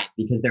hide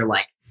because they're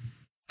like,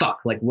 fuck,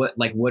 what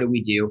do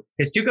we do?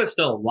 Because Tuco's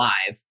still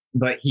alive,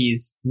 but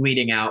he's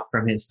bleeding out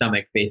from his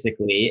stomach,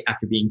 basically,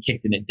 after being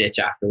kicked in a ditch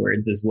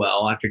afterwards as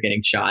well, after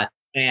getting shot.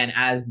 And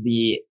as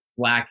the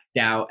blacked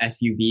out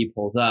SUV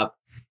pulls up,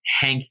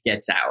 Hank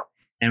gets out.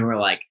 And we're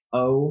like,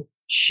 oh,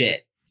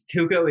 shit.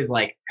 Tuco is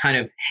like kind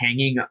of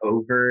hanging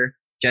over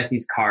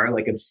Jesse's car,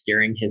 like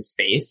obscuring his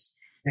face.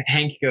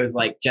 Hank goes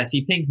like,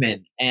 Jesse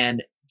Pinkman.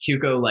 And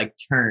Tuco like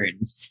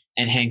turns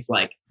and Hank's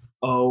like,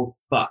 oh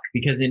fuck,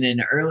 because in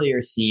an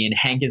earlier scene,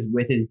 Hank is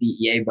with his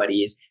DEA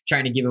buddies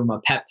trying to give him a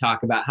pep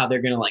talk about how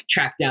they're going to like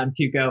track down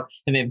Tuco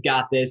and they've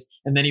got this.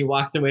 And then he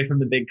walks away from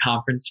the big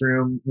conference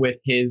room with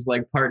his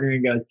like partner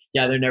and goes,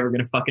 yeah, they're never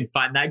going to fucking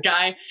find that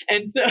guy.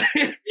 And so,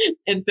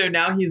 and so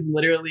now he's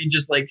literally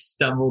just like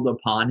stumbled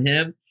upon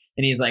him.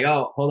 And he's like,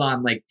 oh, hold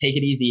on, like, take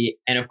it easy.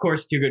 And of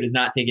course, Tuco does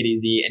not take it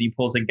easy. And he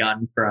pulls a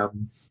gun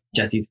from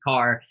Jesse's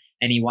car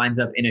and he winds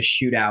up in a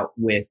shootout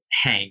with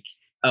Hank,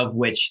 of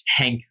which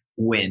Hank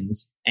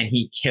wins and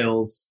he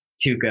kills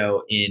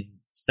Tuco in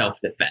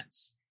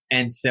self-defense.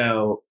 And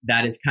so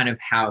that is kind of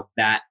how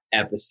that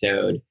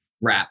episode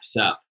wraps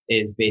up,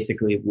 is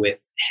basically with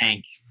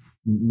Hank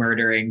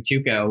murdering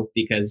Tuco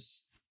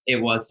because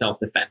it was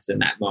self-defense in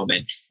that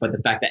moment. But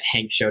the fact that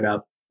Hank showed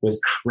up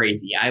was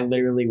crazy. I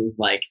literally was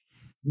like,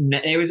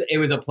 it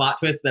was a plot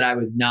twist that I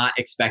was not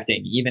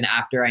expecting. Even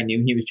after I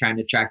knew he was trying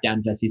to track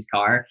down Jesse's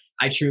car,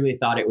 I truly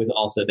thought it was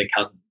also the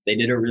cousins. They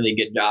did a really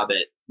good job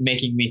at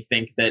making me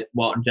think that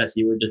Walt and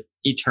Jesse were just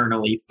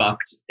eternally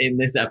fucked in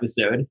this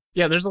episode.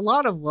 Yeah, there's a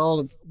lot of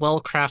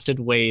well-crafted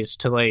ways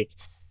to like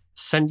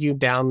send you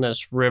down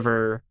this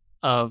river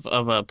of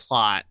a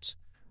plot,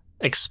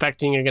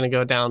 expecting you're going to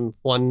go down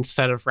one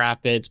set of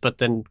rapids, but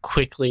then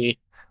quickly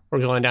we're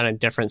going down a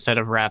different set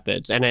of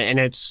rapids. And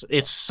it's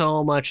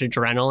so much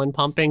adrenaline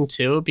pumping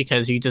too,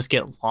 because you just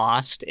get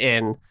lost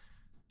in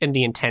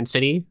the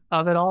intensity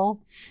of it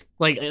all.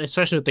 Like,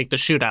 especially with like the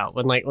shootout,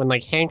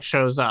 when Hank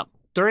shows up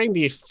during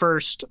the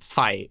first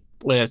fight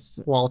with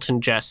Walt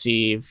and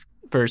Jesse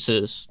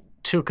versus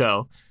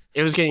Tuco,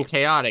 it was getting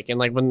chaotic. And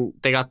like when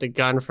they got the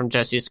gun from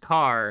Jesse's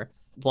car,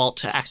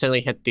 Walt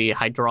accidentally hit the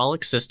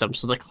hydraulic system.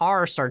 So the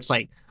car starts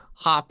like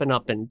hopping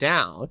up and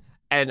down.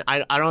 And I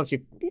don't know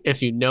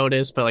if you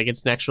noticed, but like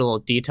it's an extra little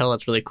detail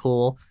that's really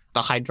cool.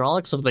 The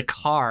hydraulics of the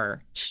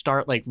car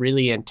start like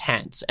really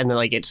intense, and then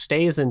like it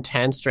stays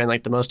intense during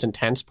like the most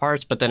intense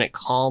parts, but then it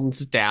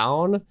calms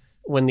down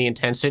when the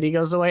intensity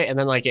goes away, and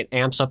then like it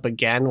amps up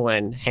again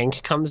when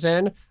Hank comes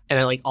in. And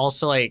then like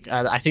also like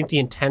I think the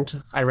intent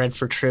I read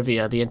for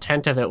trivia, the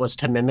intent of it was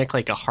to mimic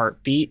like a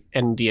heartbeat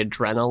and the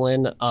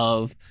adrenaline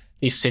of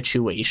the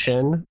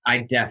situation. I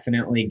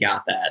definitely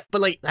got that.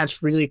 But like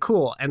that's really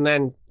cool. And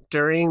then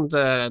during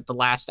the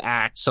last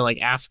act, so like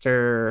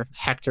after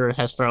Hector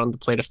has thrown the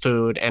plate of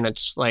food and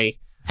it's like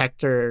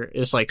Hector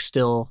is like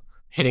still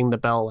hitting the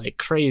bell like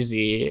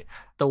crazy,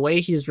 the way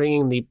he's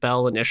ringing the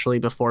bell initially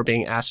before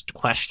being asked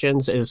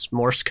questions is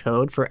Morse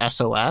code for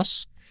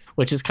SOS,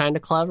 which is kind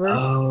of clever.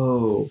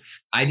 Oh,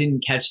 I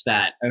didn't catch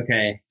that.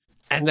 Okay.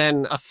 And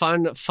then a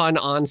fun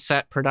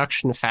on-set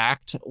production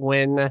fact,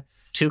 when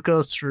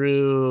Tuco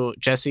threw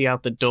Jesse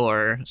out the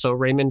door, so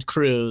Raymond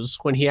Cruz,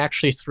 when he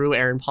actually threw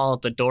Aaron Paul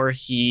out the door,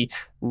 he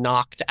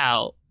knocked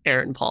out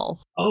Aaron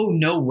Paul. Oh,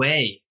 no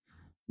way.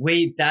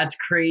 Wait, that's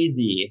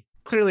crazy.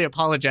 Clearly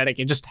apologetic.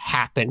 It just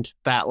happened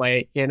that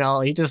way. You know,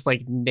 he just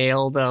like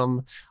nailed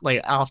him like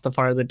off the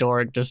part of the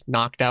door and just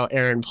knocked out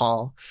Aaron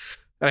Paul.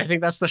 And I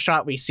think that's the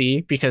shot we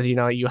see because, you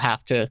know, you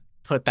have to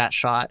put that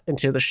shot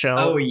into the show.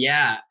 Oh,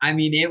 yeah. I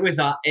mean,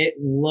 it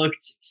looked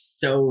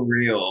so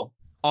real.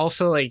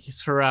 Also, like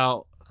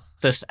throughout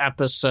this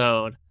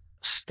episode,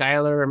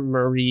 Skylar and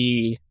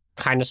Marie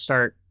kind of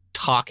start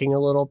talking a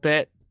little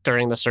bit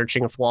during the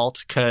searching of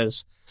Walt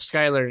because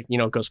Skylar, you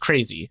know, goes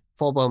crazy,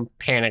 full-blown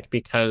panic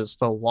because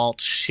the Walt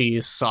she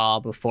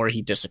saw before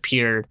he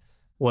disappeared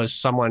was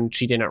someone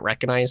she didn't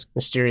recognize.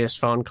 Mysterious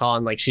phone call,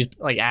 and like she's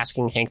like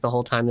asking Hank the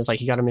whole time, is like,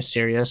 he got a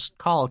mysterious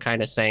call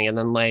kind of thing. And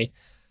then like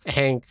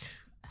Hank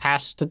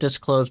has to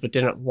disclose but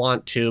didn't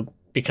want to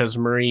because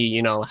Marie,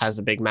 you know, has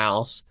a big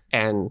mouth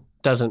and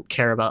doesn't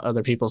care about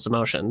other people's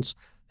emotions.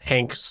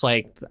 Hank's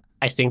like,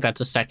 I think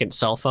that's a second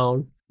cell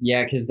phone.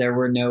 Yeah, because there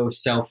were no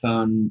cell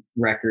phone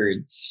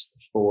records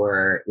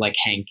for like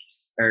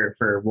Hank's or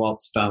for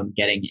Walt's phone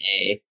getting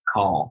a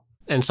call.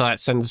 And so that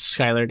sends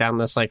Skylar down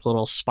this like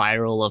little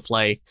spiral of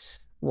like,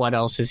 what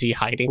else is he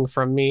hiding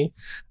from me?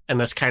 And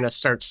this kind of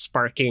starts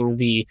sparking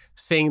the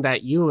thing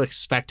that you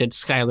expected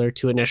Skylar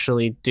to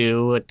initially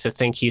do, to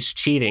think he's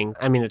cheating.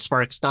 I mean, it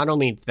sparks not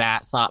only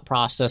that thought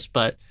process,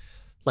 but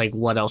like,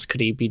 what else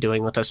could he be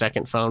doing with a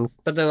second phone?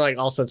 But then like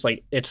also it's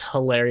like, it's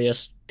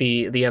hilarious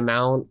the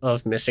amount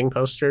of missing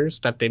posters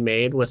that they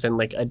made within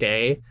like a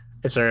day.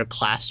 Is there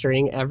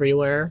plastering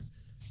everywhere?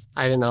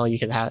 I didn't know you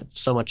could have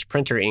so much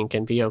printer ink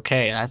and be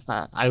okay.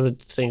 I would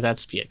think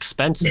that's be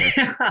expensive.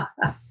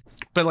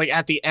 But like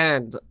at the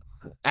end,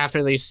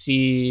 after they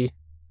see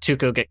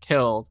Tuco get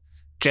killed,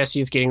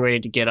 Jesse's getting ready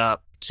to get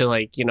up to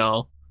like, you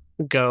know,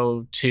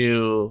 go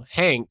to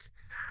Hank.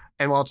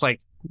 And Walt's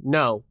like,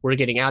 no, we're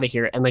getting out of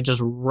here. And they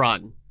just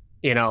run,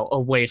 you know,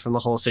 away from the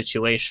whole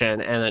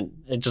situation. And then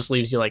it just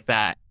leaves you like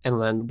that.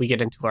 And then we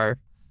get into our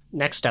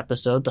next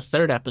episode, the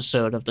third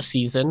episode of the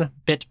season,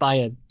 Bit by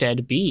a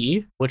Dead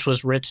Bee, which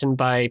was written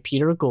by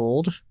Peter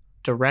Gould,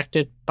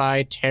 directed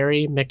by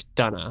Terry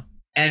McDonough.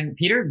 And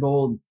Peter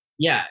Gould,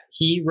 yeah,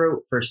 he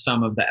wrote for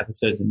some of the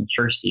episodes in the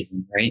first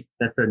season, right?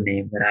 That's a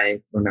name that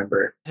I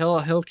remember.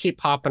 He'll keep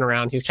popping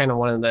around. He's kind of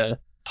one of the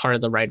part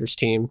of the writers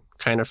team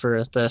kind of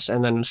for this,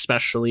 and then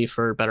especially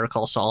for Better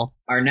Call Saul.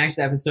 Our next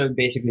episode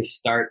basically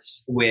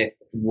starts with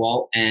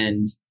Walt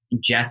and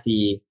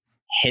Jesse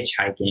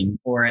hitchhiking,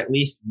 or at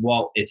least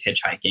Walt is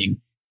hitchhiking.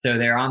 So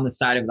they're on the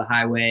side of the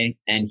highway,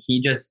 and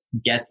he just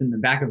gets in the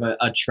back of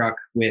a truck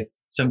with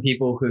some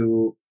people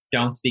who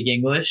don't speak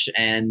English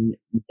and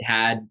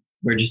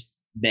were just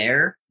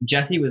there.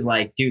 Jesse was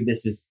like, dude,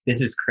 this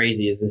is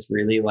crazy. Is this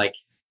really like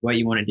what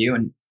you want to do?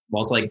 And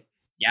Walt's like,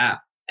 yeah.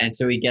 And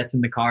so he gets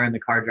in the car and the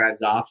car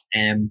drives off,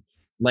 and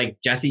like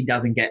Jesse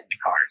doesn't get in the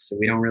car. So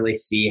we don't really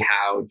see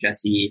how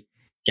Jesse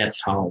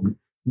gets home.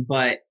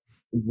 But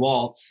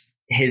Walt's,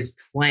 his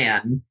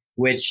plan,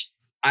 which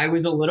I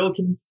was a little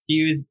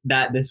confused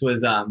that this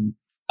was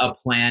a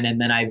plan, and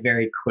then I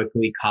very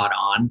quickly caught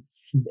on,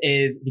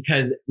 is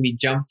because we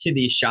jump to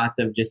these shots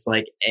of just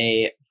like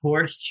a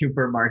poor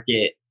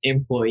supermarket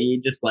employee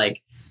just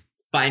like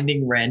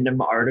finding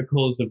random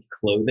articles of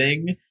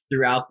clothing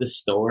throughout the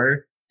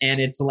store. And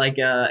it's like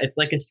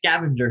a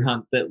scavenger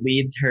hunt that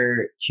leads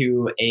her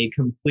to a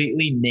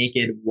completely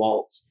naked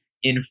Walt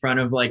in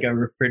front of like a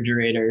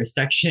refrigerator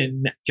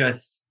section,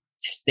 just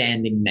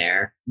standing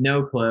there,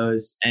 no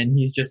clothes. And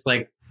he's just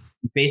like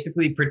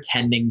basically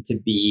pretending to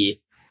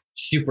be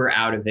super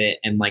out of it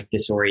and like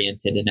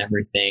disoriented and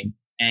everything.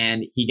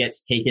 And he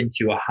gets taken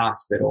to a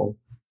hospital.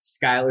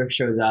 Skylar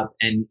shows up,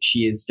 and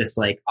she is just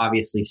like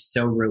obviously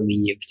so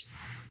relieved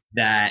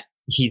that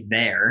he's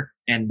there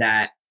and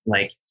that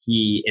like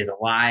he is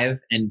alive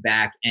and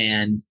back.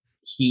 And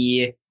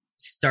he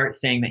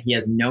starts saying that he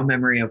has no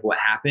memory of what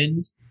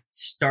happened,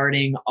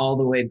 starting all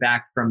the way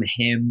back from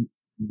him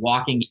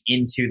walking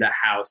into the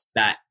house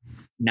that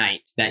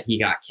night that he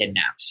got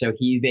kidnapped. So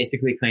he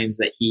basically claims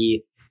that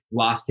he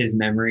lost his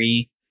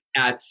memory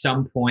at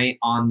some point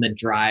on the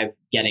drive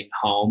getting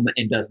home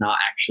and does not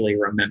actually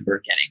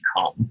remember getting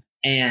home.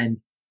 And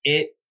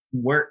it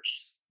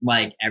works.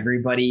 Like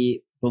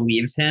everybody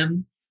believes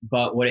him,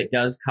 but what it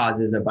does cause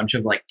is a bunch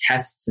of like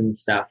tests and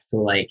stuff to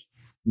like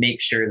make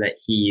sure that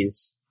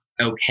he's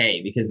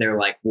okay, because they're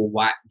like, well,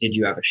 why did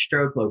you have a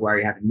stroke? Like, why are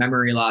you having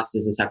memory loss?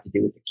 Does this have to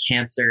do with the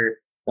cancer?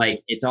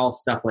 Like, it's all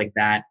stuff like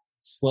that.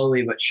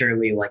 Slowly but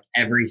surely, like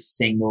every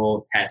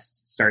single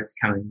test starts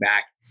coming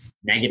back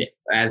negative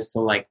as to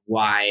like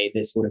why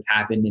this would have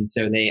happened. And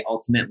so they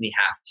ultimately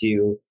have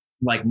to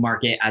like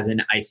mark it as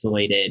an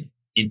isolated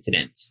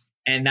incident.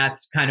 And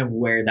that's kind of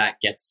where that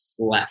gets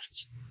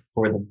left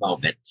for the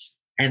moment.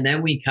 And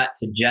then we cut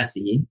to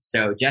Jesse.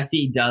 So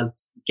Jesse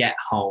does get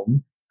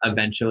home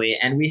eventually,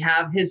 and we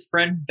have his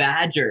friend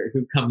Badger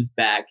who comes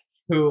back,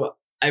 who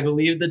I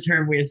believe the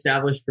term we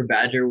established for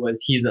Badger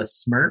was he's a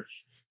Smurf,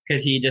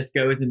 because he just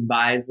goes and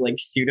buys like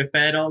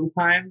Sudafed all the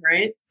time,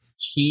 right?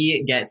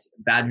 He gets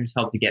Badger's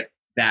help to get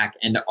back,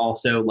 and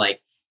also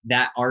like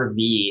that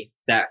RV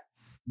that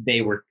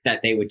they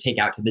would take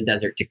out to the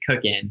desert to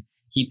cook in.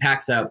 He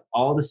packs up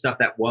all the stuff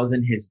that was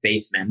in his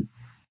basement,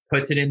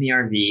 puts it in the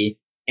RV,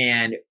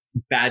 and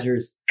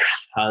Badger's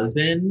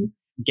cousin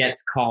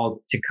gets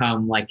called to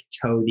come like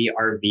tow the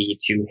RV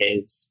to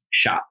his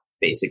shop,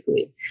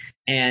 basically.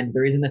 And the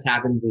reason this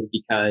happens is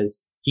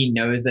because he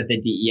knows that the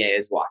DEA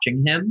is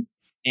watching him.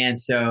 And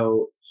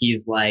so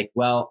he's like,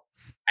 well,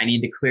 I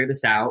need to clear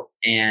this out.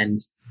 And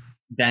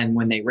then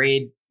when they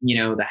raid,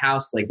 the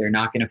house, like they're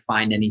not going to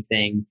find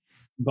anything.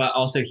 But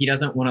also he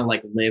doesn't want to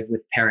like live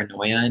with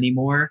paranoia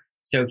anymore.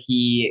 So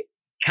he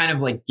kind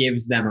of like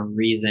gives them a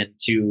reason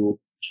to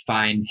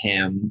find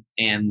him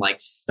and like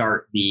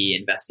start the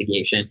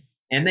investigation.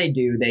 And they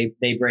do.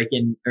 They break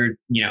in, or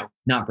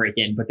not break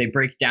in, but they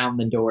break down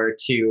the door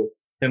to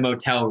the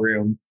motel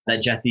room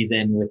that Jesse's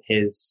in with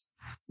his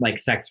like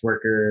sex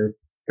worker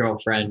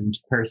girlfriend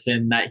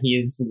person that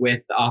he's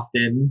with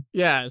often.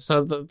 Yeah,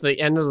 so the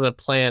end of the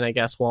plan, I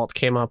guess, Walt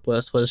came up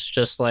with was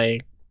just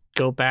like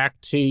go back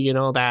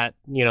to, that,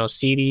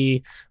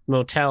 seedy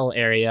motel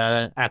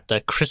area at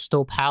the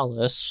Crystal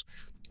Palace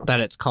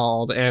that it's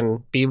called,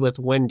 and be with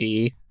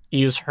Wendy,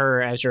 use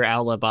her as your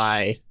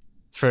alibi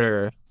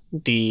for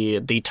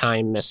the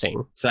time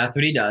missing. So that's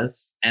what he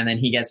does. And then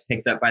he gets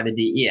picked up by the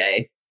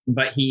DEA,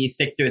 but he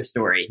sticks to his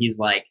story. He's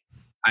like,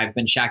 I've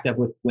been shacked up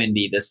with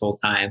Wendy this whole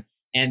time.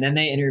 And then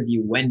they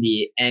interview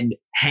Wendy, and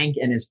Hank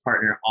and his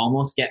partner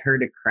almost get her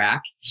to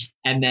crack.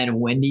 And then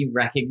Wendy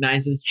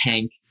recognizes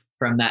Hank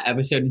from that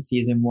episode in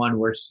season 1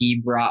 where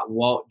he brought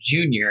Walt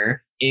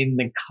Jr. in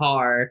the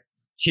car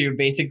to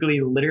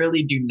basically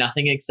literally do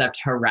nothing except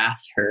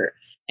harass her.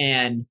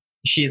 And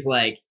she's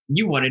like,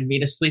 you wanted me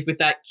to sleep with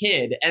that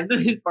kid. And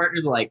then his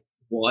partner's like,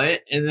 what?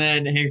 And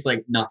then Hank's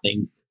like,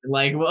 nothing.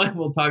 Like, well,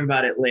 we'll talk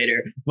about it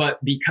later.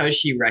 But because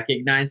she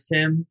recognized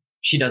him,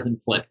 she doesn't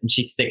flip, and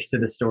she sticks to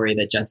the story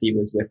that Jesse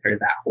was with her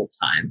that whole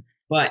time.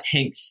 But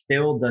Hank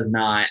still does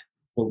not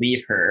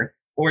believe her,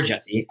 or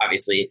Jesse,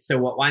 obviously. So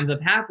what winds up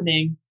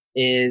happening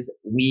is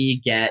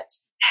we get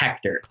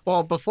Hector.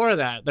 Well, before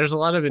that, there's a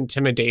lot of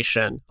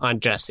intimidation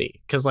on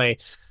Jesse, because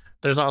like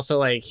there's also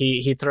like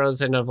he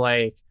throws in of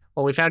like,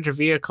 well, we found your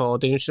vehicle.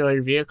 Didn't you know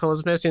your vehicle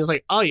was missing? It's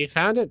like, oh, you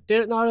found it?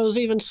 Didn't know it was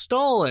even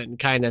stolen,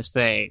 kind of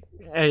thing.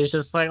 And it's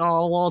just like,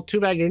 oh, well, too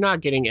bad you're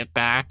not getting it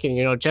back. And,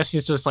 you know,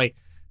 Jesse's just like,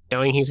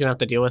 knowing he's going to have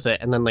to deal with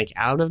it. And then, like,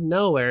 out of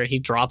nowhere, he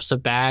drops a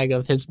bag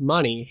of his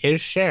money, his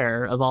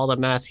share of all the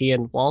meth he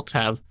and Walt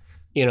have,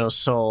 you know,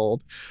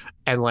 sold.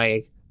 And,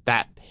 like,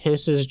 that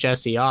pisses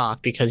Jesse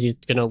off because he's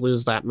going to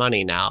lose that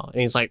money now.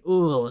 And he's like,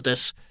 ooh,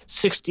 this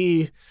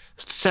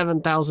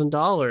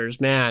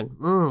 $67,000,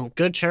 man.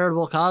 Good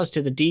charitable cause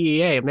to the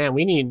DEA. Man,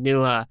 we need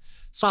new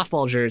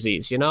softball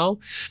jerseys, you know?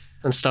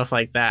 And stuff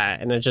like that.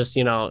 And it just,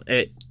 you know,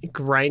 it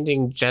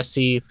grinding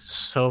Jesse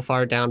so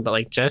far down, but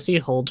like Jesse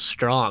holds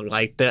strong.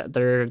 Like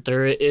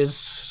there is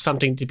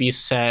something to be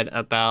said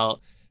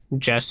about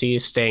Jesse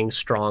staying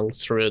strong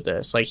through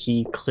this. Like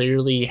he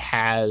clearly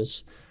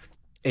has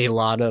a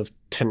lot of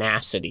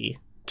tenacity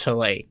to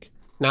like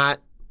not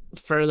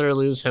further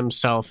lose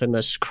himself in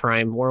this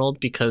crime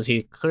world, because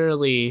he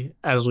clearly,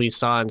 as we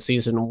saw in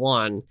season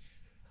 1,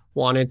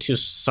 wanted to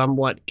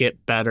somewhat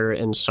get better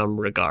in some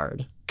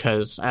regard.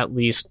 Because at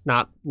least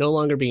no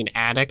longer be an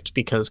addict,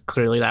 because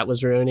clearly that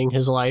was ruining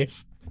his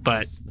life.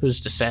 But who's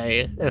to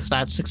say if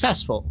that's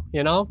successful,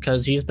 you know?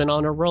 Because he's been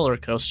on a roller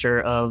coaster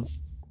of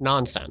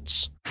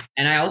nonsense.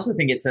 And I also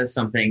think it says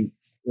something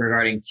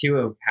regarding, too,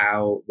 of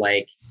how,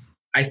 like,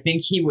 I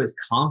think he was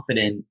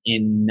confident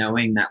in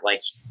knowing that,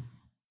 like,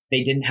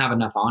 they didn't have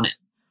enough on him.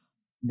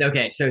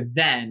 Okay, so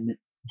then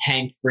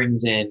Hank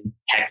brings in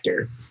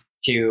Hector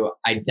to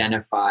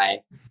identify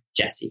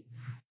Jesse.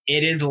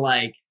 It is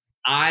like,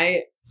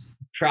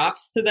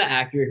 props to the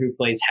actor who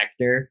plays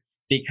Hector,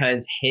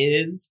 because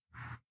his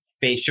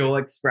facial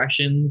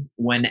expressions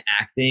when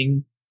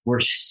acting were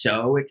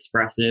so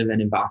expressive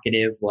and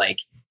evocative. Like,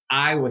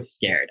 I was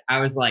scared. I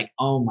was like,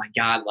 oh my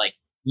God, like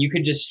you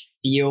could just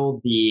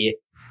feel the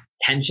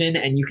tension,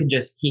 and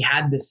he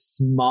had the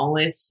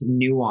smallest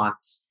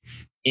nuance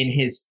in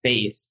his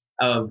face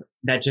of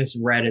that just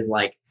read as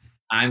like,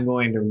 I'm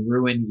going to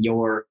ruin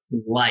your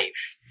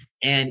life.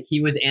 And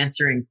he was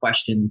answering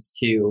questions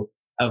too,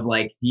 of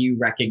like, do you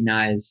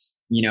recognize,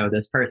 you know,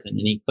 this person? And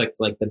he clicked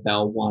like the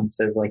bell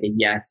once as like a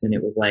yes. And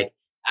it was like,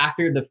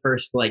 after the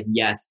first like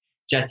yes,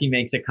 Jesse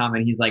makes a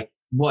comment. He's like,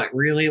 what,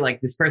 really?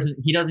 Like this person,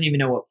 he doesn't even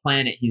know what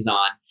planet he's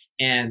on.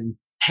 And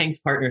Hank's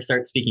partner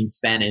starts speaking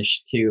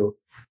Spanish to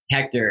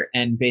Hector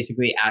and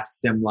basically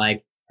asks him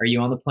like, are you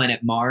on the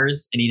planet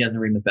Mars? And he doesn't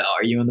ring the bell.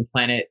 Are you on the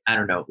planet, I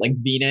don't know, like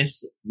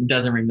Venus?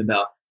 Doesn't ring the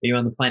bell. Are you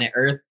on the planet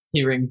Earth?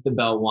 He rings the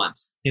bell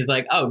once. He's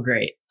like, oh,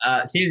 great.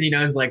 Seems he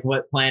knows like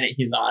what planet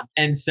he's on.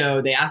 And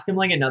so they ask him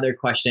like another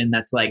question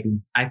that's like,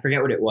 I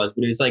forget what it was,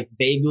 but it was like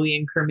vaguely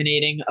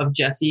incriminating of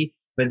Jesse.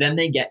 But then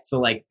they get to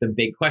like the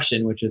big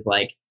question, which is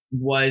like,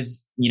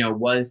 was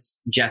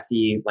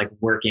Jesse like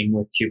working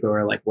with Tuco,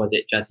 or like, was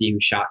it Jesse who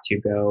shot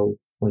Tuco?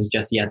 Was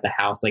Jesse at the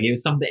house? Like it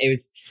was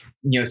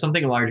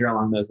something larger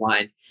along those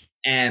lines.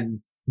 And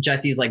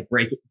Jesse's like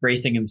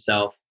bracing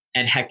himself,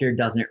 and Hector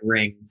doesn't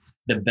ring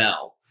the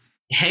bell.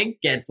 Hank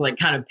gets like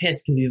kind of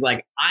pissed because he's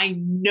like, I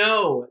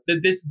know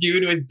that this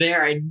dude was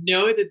there. I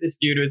know that this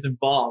dude was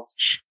involved.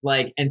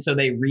 Like, and so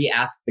they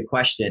re-ask the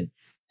question,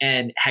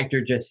 and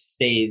Hector just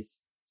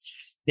stays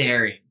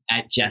staring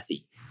at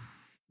Jesse,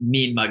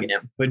 mean mugging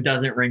him, but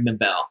doesn't ring the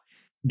bell.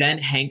 Then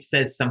Hank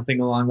says something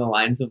along the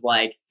lines of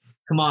like,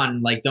 come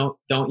on, like, don't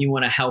you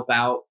want to help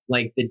out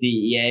like the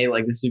DEA?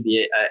 Like this would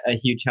be a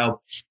huge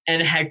help.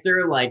 And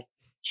Hector like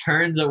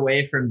turns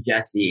away from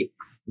Jesse,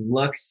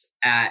 looks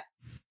at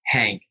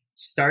Hank,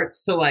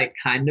 starts to like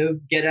kind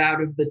of get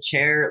out of the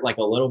chair like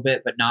a little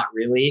bit, but not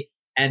really,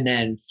 and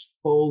then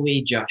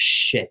fully just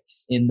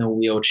shits in the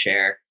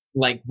wheelchair,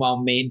 like while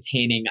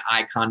maintaining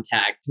eye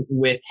contact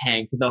with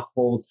Hank the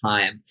whole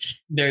time.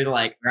 They're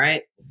like,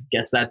 right,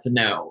 guess that's a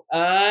no.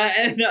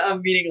 And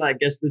I'm meaning like,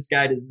 guess this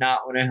guy does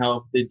not want to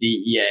help the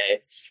DEA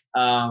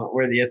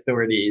or the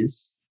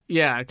authorities.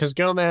 Yeah, because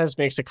Gomez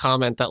makes a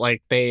comment that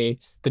like the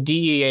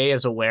DEA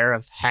is aware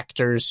of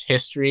Hector's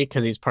history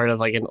because he's part of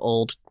like an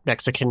old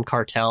Mexican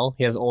cartel.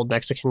 He has old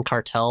Mexican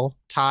cartel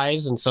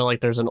ties, and so like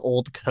there's an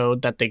old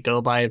code that they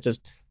go by.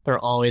 Just they're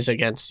always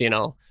against, you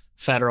know,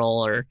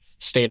 federal or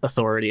state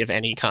authority of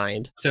any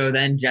kind. So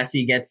then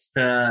Jesse gets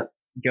to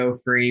go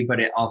free, but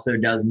it also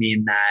does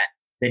mean that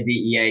the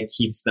DEA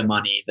keeps the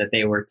money that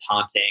they were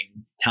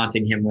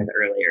taunting him with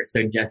earlier.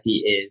 So Jesse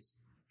is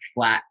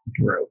flat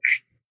broke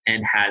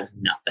and has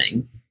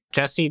nothing.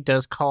 Jesse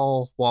does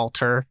call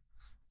Walter,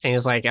 and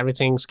he's like,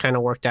 everything's kind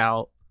of worked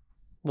out.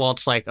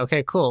 Walt's like,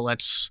 okay, cool.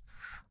 Let's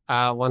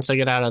once I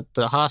get out of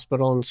the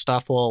hospital and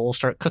stuff, we'll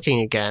start cooking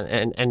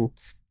again. And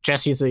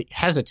Jesse's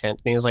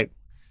hesitant, and he's like,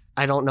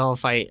 I don't know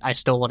if I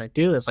still want to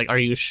do this. Like, are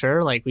you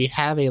sure? Like, we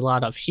have a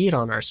lot of heat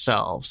on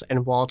ourselves.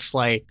 And Walt's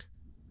like,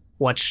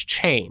 what's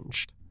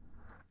changed?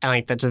 And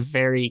like, that's a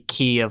very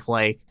key of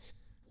like,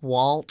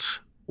 Walt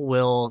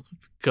will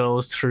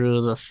go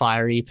through the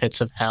fiery pits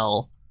of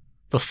hell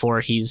before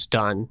he's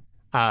done,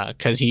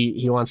 because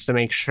he wants to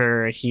make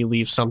sure he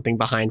leaves something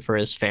behind for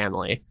his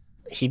family.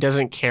 He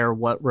doesn't care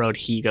what road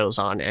he goes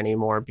on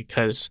anymore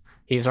because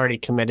he's already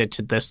committed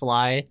to this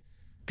lie,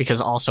 because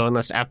also in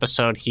this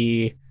episode,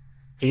 he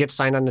gets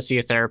signed on to see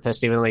a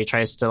therapist, even though he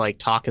tries to like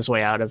talk his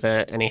way out of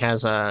it. And he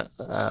has a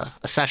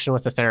session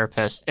with the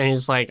therapist, and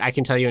he's like, I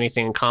can tell you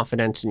anything in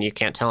confidence and you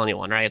can't tell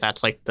anyone, right?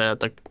 That's like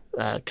the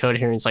code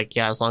here. He's like,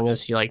 yeah, as long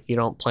as you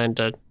don't plan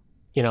to,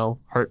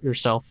 hurt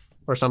yourself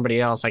or somebody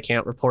else, I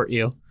can't report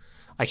you.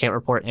 I can't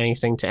report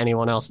anything to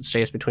anyone else. It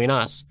stays between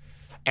us.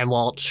 And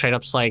Walt straight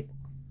up's like,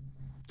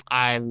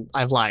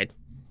 I've lied.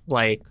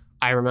 Like,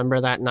 I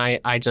remember that night.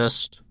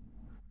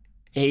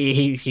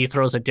 He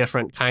throws a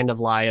different kind of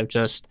lie of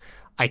just,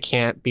 I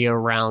can't be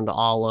around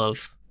all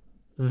of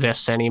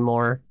this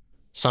anymore.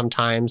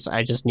 Sometimes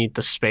I just need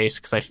the space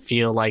because I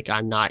feel like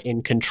I'm not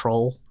in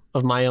control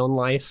of my own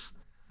life.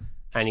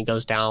 And he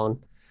goes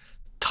down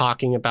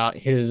talking about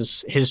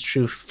his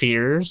true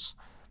fears,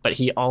 but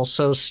he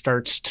also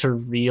starts to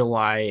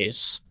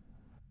realize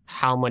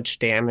how much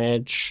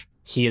damage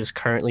he is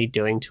currently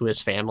doing to his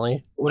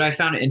family. What I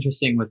found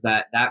interesting was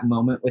that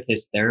moment with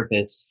his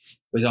therapist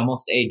was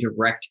almost a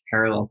direct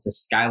parallel to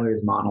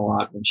Skylar's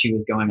monologue when she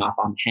was going off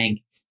on Hank,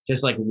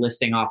 just like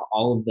listing off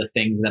all of the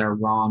things that are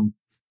wrong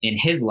in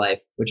his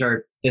life, which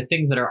are the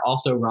things that are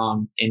also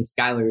wrong in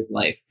Skylar's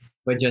life,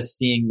 but just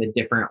seeing the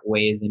different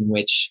ways in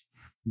which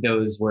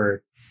those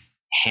were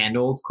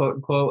handled, quote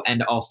unquote,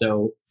 and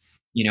also,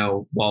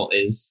 Walt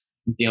is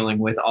dealing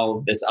with all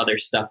of this other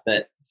stuff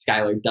that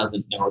Skylar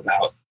doesn't know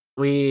about.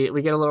 We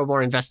get a little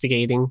more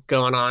investigating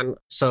going on.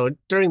 So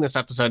during this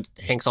episode,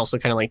 Hank's also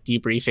kind of like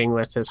debriefing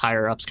with his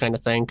higher ups kind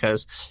of thing,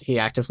 because he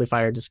actively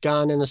fired his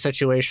gun in a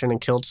situation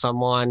and killed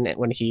someone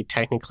when he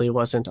technically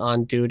wasn't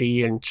on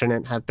duty and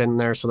shouldn't have been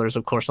there. So there's,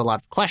 of course, a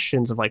lot of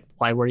questions of like,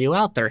 why were you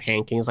out there,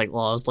 Hank? And he's like,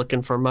 well, I was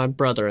looking for my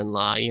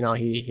brother-in-law.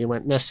 He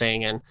went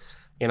missing, and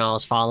I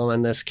was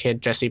following this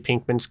kid, Jesse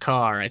Pinkman's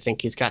car. I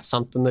think he's got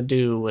something to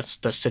do with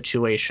the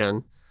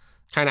situation.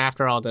 Kind of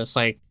after all this,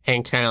 like,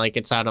 Hank kind of like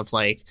gets out of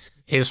like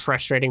his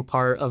frustrating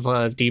part of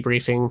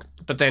debriefing,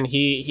 but then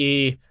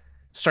he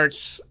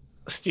starts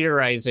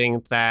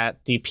theorizing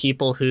that the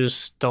people who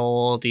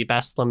stole the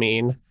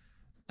Bethlamine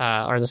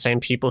are the same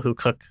people who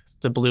cook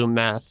the blue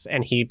meth,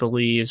 and he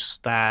believes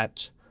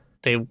that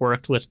they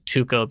worked with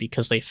Tuco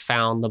because they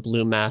found the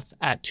blue meth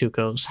at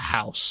Tuco's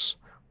house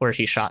where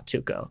he shot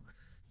Tuco.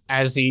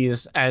 As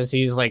he's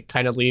like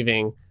kind of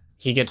leaving,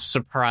 he gets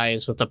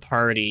surprised with the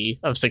party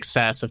of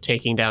success of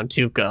taking down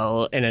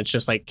Tuco, and it's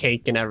just like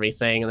cake and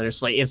everything. And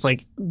there's like, it's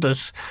like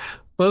this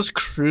most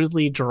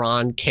crudely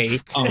drawn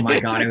cake. Oh my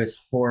God, it was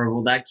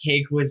horrible. That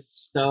cake was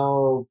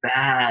so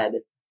bad.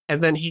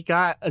 And then he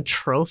got a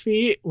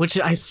trophy, which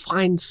I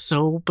find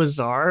so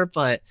bizarre,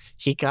 but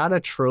he got a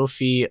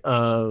trophy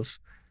of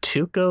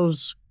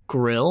Tuco's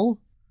grill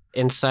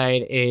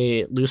inside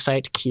a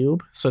lucite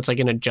cube. So it's like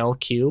in a gel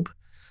cube.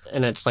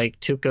 And it's like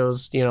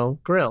Tuco's,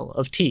 grill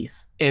of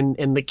teeth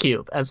in the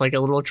cube as like a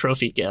little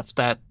trophy gift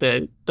that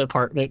the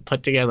department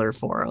put together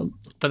for him.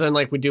 But then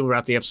like we do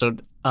wrap the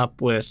episode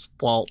up with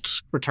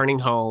Walt returning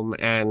home,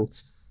 and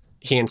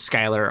he and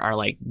Skylar are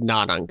like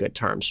not on good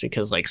terms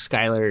because like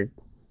Skylar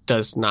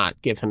does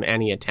not give him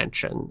any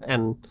attention.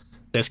 And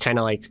this kind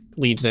of like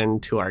leads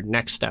into our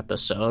next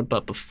episode.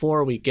 But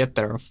before we get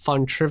there, a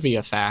fun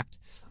trivia fact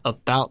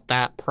about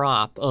that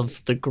prop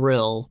of the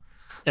grill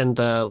and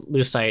the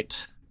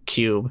lucite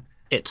cube.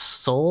 It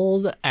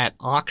sold at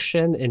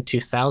auction in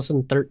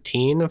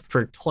 2013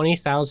 for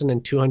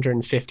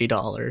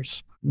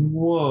 $20,250.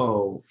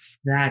 Whoa,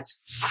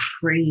 that's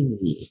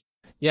crazy.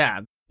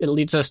 Yeah, it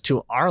leads us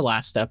to our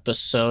last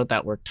episode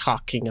that we're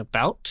talking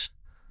about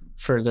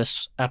for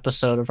this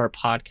episode of our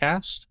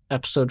podcast.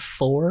 Episode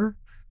 4,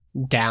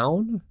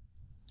 Down,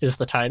 is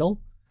the title.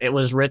 It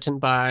was written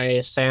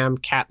by Sam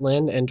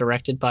Catlin and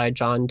directed by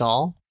John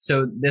Dahl.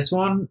 So this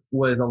one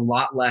was a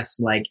lot less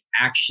like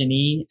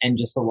action-y and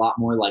just a lot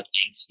more like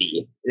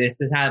angsty. This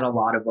has had a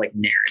lot of like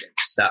narrative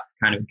stuff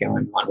kind of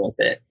going on with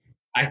it.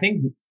 I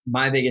think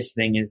my biggest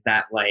thing is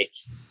that like,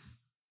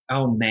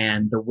 oh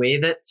man, the way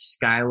that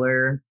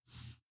Skylar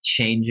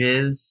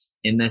changes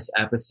in this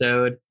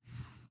episode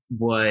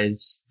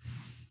was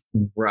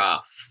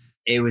rough.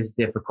 It was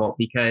difficult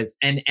because,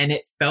 and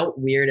it felt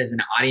weird as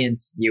an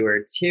audience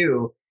viewer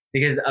too,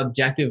 because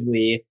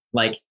objectively,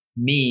 like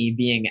me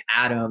being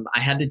Adam, I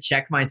had to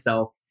check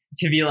myself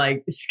to be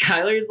like,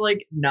 Skylar's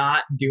like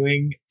not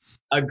doing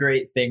a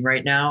great thing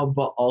right now,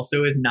 but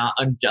also is not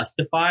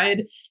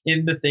unjustified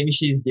in the thing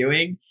she's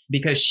doing,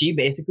 because she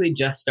basically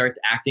just starts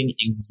acting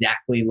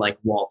exactly like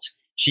Walt.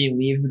 She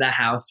leaves the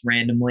house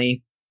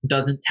randomly,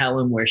 doesn't tell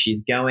him where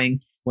she's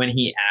going. When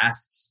he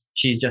asks,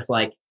 she's just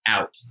like,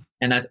 out.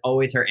 And that's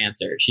always her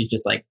answer. She's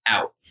just like,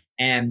 out.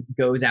 And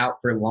goes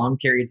out for long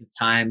periods of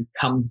time,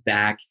 comes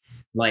back.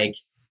 Like,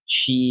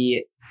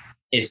 she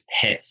is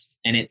pissed,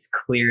 and it's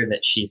clear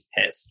that she's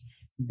pissed.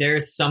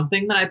 There's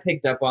something that I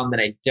picked up on that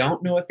I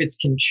don't know if it's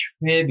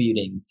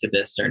contributing to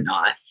this or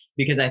not,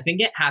 because I think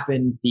it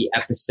happened the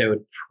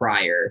episode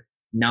prior,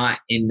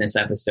 not in this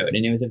episode.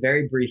 And it was a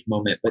very brief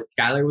moment, but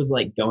Skylar was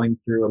like going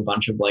through a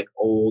bunch of like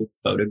old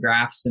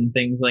photographs and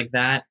things like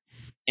that.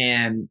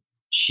 And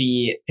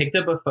she picked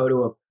up a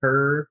photo of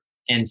her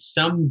and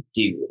some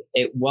dude.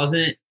 It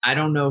wasn't, I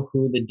don't know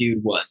who the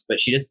dude was, but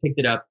she just picked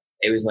it up.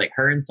 It was like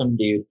her and some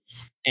dude.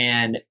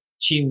 And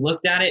she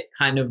looked at it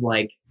kind of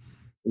like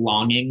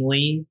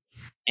longingly.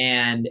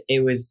 And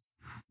it was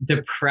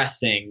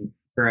depressing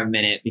for a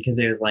minute because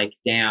it was like,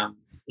 damn,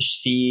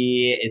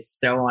 she is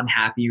so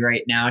unhappy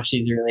right now.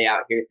 She's really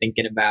out here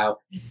thinking about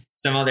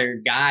some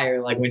other guy,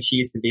 or like when she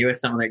used to be with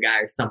some other guy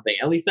or something.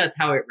 At least that's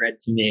how it read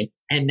to me.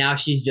 And now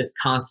she's just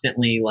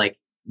constantly like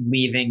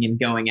leaving and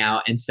going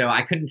out. And so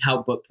I couldn't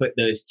help but put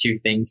those two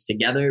things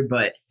together.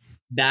 But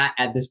that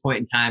at this point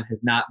in time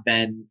has not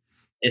been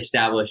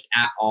established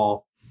at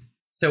all.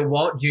 So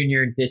Walt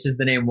Jr. ditches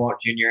the name Walt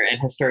Jr. and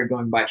has started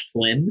going by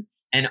Flynn,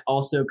 and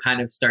also kind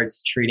of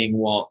starts treating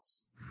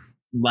Walt's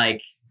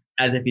like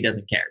as if he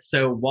doesn't care.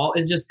 So Walt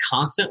is just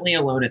constantly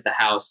alone at the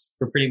house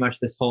for pretty much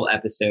this whole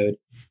episode,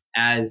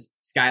 as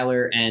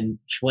Skylar and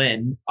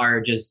Flynn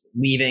are just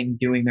leaving,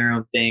 doing their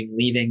own thing,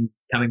 leaving,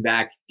 coming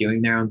back,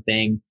 doing their own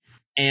thing.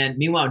 And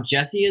meanwhile,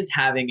 Jesse is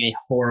having a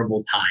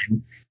horrible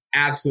time,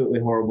 absolutely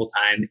horrible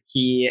time.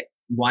 He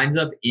winds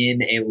up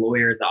in a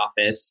lawyer's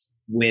office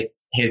with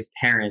his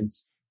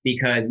parents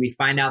because we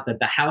find out that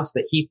the house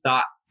that he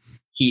thought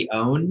he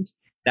owned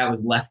that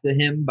was left to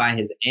him by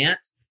his aunt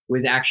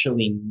was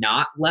actually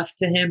not left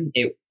to him.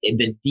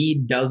 The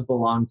deed does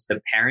belong to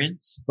the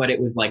parents, but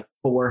it was like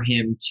for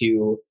him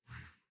to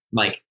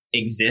like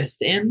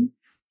exist in.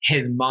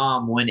 His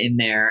mom went in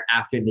there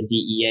after the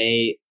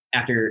DEA,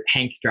 after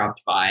Hank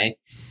dropped by,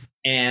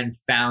 and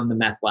found the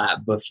meth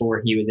lab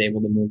before he was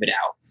able to move it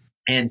out.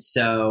 And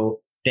so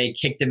they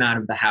kicked him out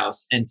of the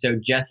house. And so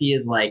Jesse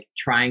is like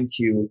trying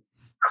to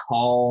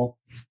call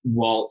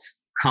Walt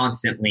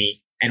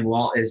constantly, and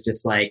Walt is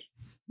just like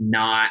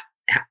not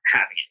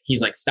having it.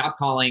 He's like, stop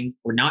calling.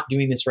 We're not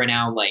doing this right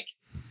now. Like,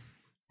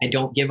 I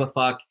don't give a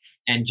fuck.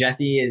 And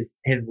Jesse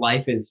his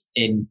life is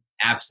in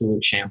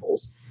absolute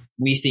shambles.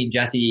 We see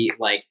Jesse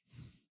like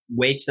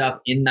wakes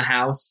up in the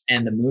house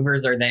and the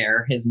movers are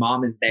there. His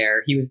mom is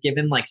there. He was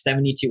given like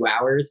 72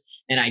 hours.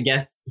 And I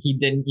guess he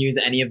didn't use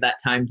any of that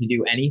time to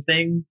do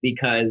anything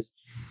because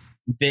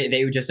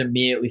they just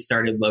immediately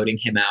started loading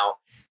him out.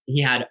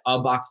 He had a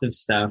box of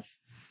stuff,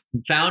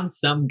 found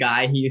some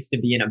guy he used to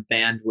be in a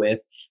band with,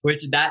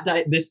 which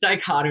this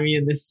dichotomy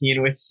in this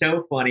scene was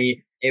so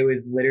funny. It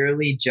was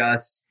literally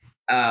just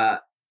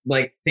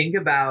like, think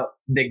about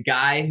the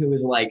guy who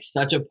was like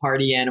such a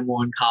party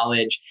animal in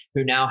college,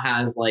 who now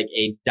has like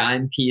a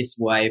dime piece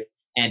wife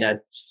and a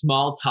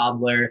small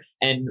toddler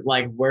and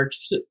like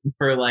works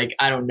for like,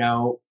 I don't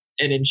know,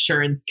 an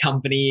insurance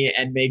company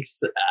and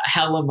makes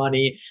hella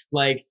money.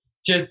 Like,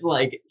 just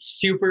like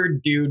super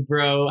dude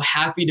bro,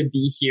 happy to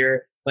be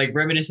here, like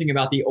reminiscing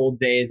about the old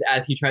days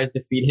as he tries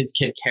to feed his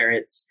kid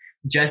carrots.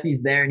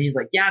 Jesse's there and he's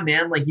like, yeah,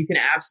 man, like you can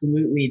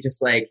absolutely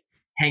just like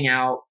hang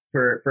out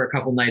for a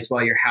couple nights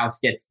while your house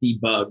gets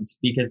debugged,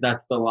 because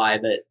that's the lie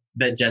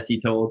that Jesse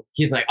told.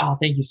 He's like, oh,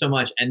 thank you so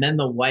much. And then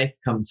the wife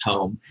comes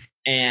home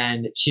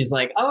and she's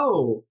like,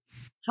 oh,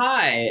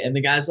 hi. And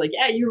the guy's like,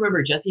 yeah, you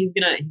remember Jesse, he's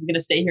gonna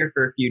stay here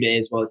for a few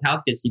days while his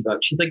house gets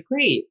debugged. She's like,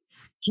 great.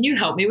 Can you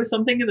help me with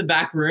something in the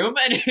back room?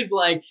 And it was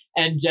like,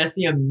 and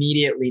Jesse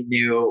immediately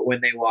knew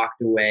when they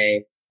walked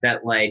away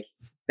that like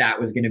that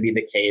was going to be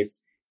the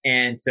case.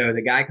 And so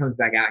the guy comes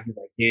back out and he's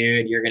like,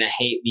 dude, you're going to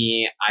hate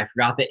me. I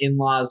forgot the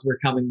in-laws were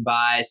coming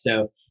by.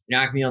 So you're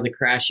not going to be able to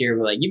crash here.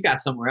 But like, you've got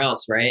somewhere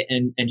else, right?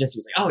 And Jesse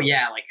was like, oh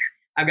yeah, like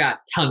I've got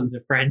tons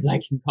of friends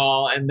I can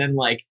call. And then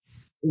like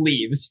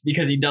leaves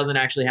because he doesn't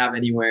actually have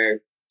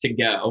anywhere to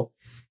go.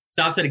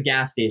 Stops at a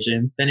gas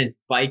station. Then his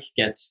bike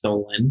gets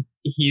stolen.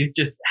 He's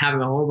just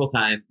having a horrible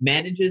time.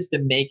 Manages to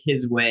make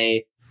his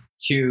way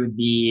to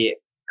the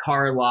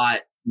car lot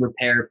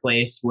repair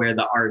place where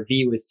the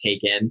RV was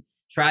taken.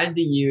 Tries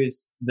to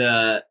use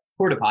the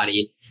porta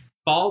potty,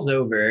 falls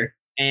over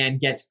and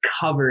gets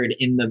covered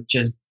in the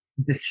just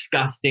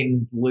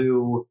disgusting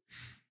blue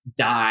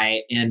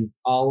dye and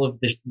all of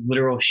the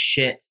literal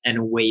shit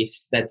and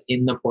waste that's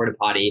in the porta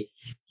potty.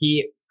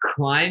 He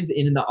climbs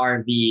into the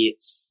RV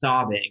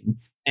sobbing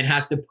and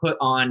has to put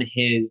on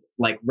his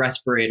like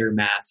respirator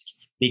mask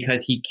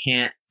because he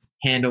can't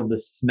handle the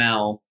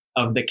smell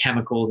of the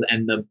chemicals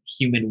and the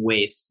human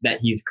waste that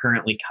he's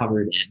currently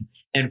covered in,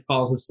 and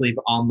falls asleep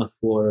on the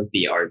floor of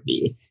the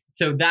RV.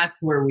 So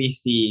that's where we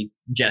see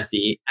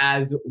Jesse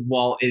as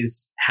Walt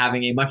is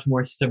having a much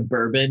more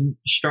suburban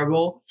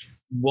struggle.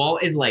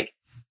 Walt is like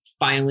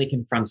finally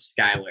confronts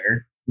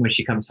Skylar when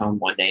she comes home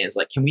one day, is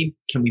like, can we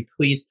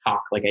please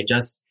talk? Like,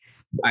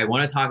 I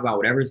want to talk about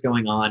whatever's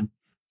going on.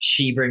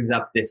 She brings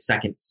up this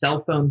second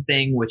cell phone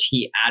thing, which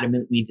he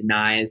adamantly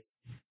denies.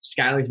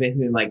 Skylar's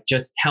basically like,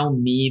 just tell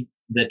me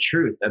the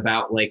truth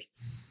about like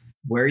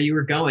where you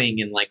were going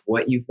and like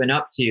what you've been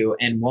up to.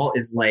 And Walt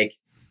is like,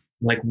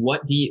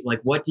 what do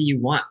you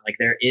want? Like,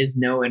 there is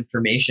no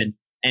information.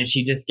 And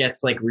she just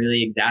gets like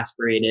really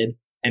exasperated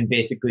and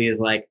basically is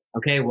like,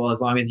 okay, well,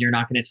 as long as you're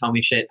not going to tell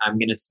me shit, I'm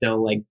going to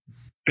still like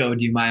go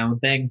do my own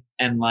thing.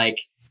 And like,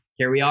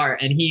 here we are.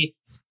 And he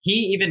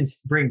even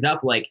brings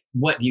up like,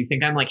 what, do you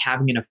think I'm like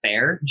having an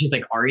affair? And she's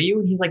like, are you?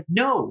 And he's like,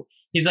 no,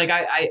 he's like,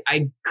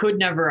 I could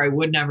never, I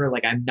would never,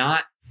 like, I'm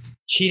not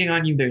cheating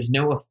on you. There's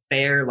no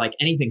affair, like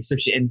anything. So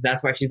and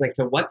that's why she's like,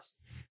 so what's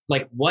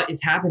like, what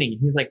is happening?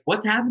 And he's like,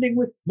 what's happening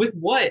with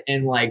what?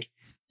 And like,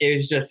 it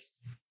was just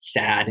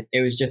sad.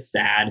 It was just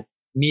sad.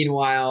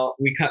 Meanwhile,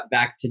 we cut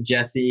back to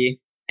Jesse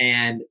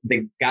and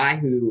the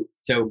guy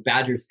so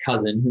Badger's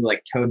cousin who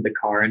like towed the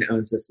car and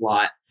owns this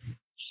lot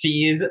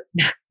sees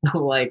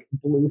like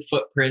blue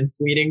footprints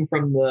leading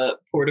from the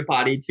porta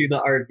potty to the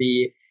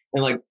RV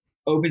and like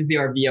opens the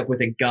RV up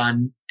with a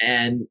gun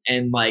and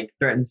like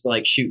threatens to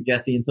like shoot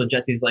Jesse until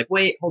Jesse's like,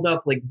 wait, hold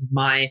up, like this is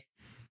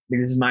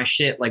my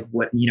shit. Like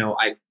what,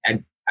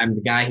 I'm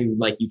the guy who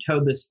like you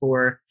towed this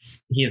for.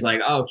 He's like,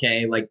 oh,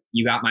 okay, like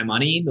you got my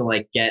money to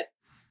like get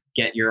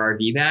your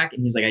RV back.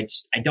 And he's like,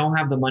 I don't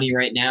have the money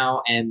right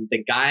now. And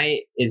the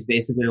guy is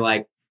basically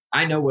like,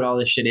 I know what all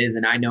this shit is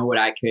and I know what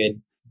I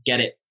could get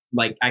it.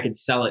 Like I could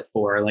sell it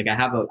for. Like I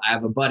have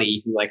a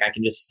buddy who like I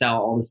can just sell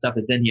all the stuff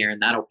that's in here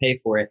and that'll pay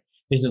for it.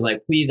 He's just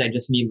like, please, I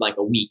just need like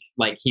a week.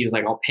 Like he's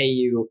like, I'll pay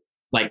you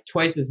like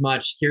twice as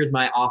much. Here's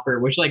my offer,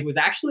 which like was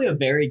actually a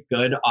very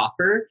good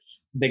offer.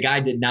 The guy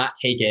did not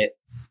take it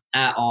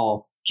at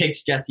all.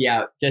 Kicks Jesse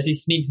out. Jesse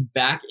sneaks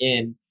back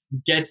in,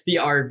 gets the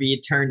RV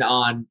turned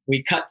on.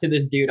 We cut to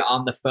this dude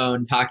on the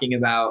phone talking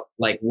about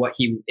like what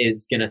he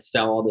is going to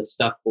sell all this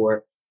stuff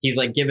for. He's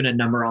like given a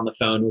number on the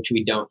phone, which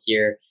we don't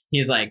hear.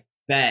 He's like,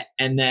 bet.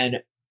 And then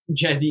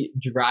Jesse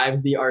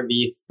drives the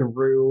RV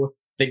through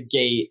the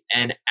gate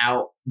and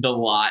out the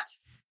lot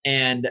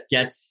and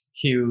gets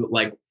to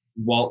like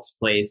Walt's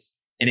place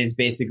and is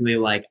basically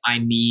like, I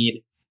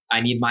need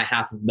my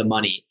half of the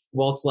money.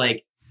 Walt's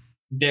like,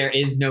 there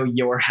is no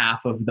your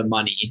half of the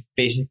money.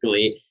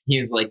 Basically, he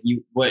was like,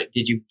 what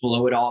did you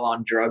blow it all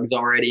on drugs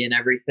already and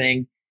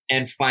everything?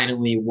 And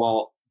finally,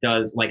 Walt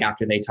does, like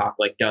after they talk,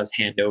 like does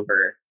hand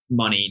over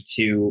money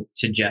to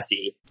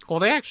Jesse. Well,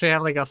 they actually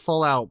have like a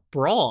full out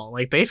brawl.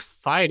 Like they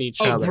fight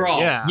each other. Brawl.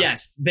 Yeah.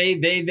 Yes. They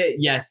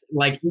yes.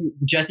 Like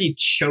Jesse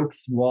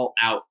chokes Walt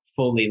out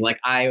fully. Like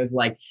I was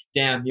like,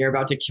 damn, you're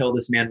about to kill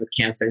this man with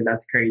cancer.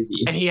 That's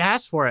crazy. And he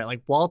asks for it.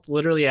 Like Walt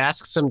literally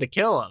asks him to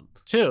kill him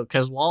too.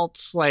 Cause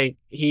Walt's like,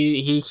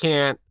 he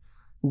can't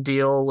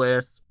deal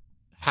with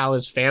how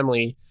his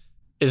family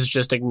is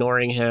just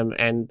ignoring him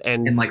and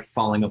like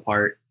falling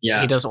apart.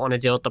 Yeah. He doesn't want to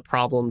deal with the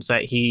problems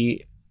that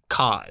he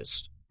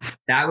caused.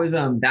 That was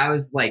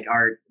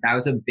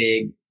a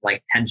big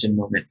like tension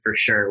moment for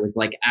sure. Was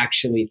like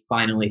actually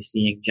finally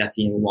seeing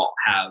Jesse and Walt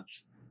have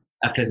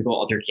a physical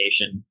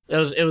altercation.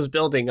 It was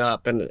building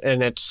up and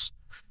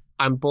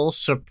I'm both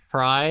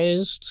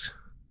surprised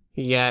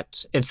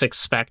yet it's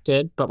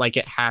expected, but like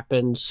it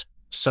happens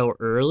so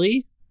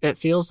early, it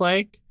feels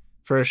like,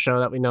 for a show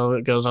that we know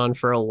it goes on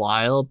for a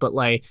while. But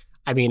like,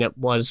 I mean, it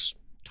was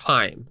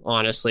time,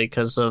 honestly,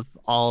 because of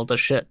all the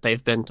shit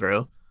they've been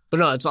through. But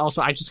no, it's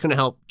also, I just couldn't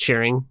help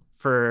cheering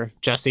for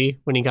Jesse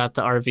when he got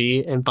the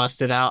RV and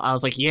busted out. I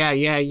was like, yeah.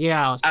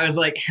 I was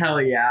like, hell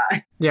yeah.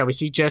 Yeah, we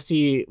see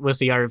Jesse with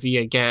the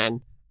RV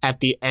again at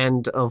the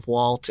end of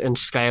Walt and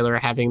Skylar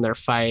having their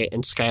fight,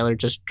 and Skylar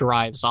just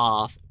drives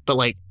off. But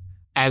like,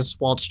 as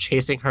Walt's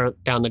chasing her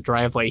down the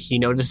driveway, he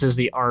notices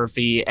the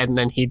RV, and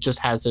then he just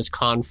has this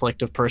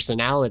conflict of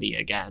personality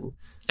again.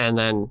 And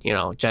then,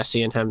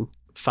 Jesse and him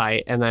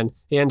fight, and then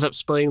he ends up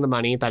splitting the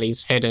money that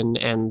he's hidden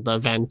in the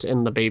vent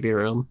in the baby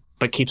room,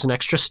 but keeps an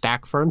extra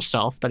stack for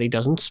himself that he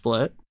doesn't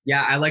split.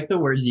 Yeah, I like the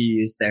words you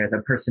used there,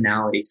 the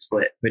personality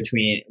split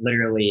between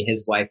literally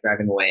his wife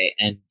driving away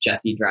and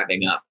Jesse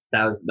driving up.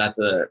 That's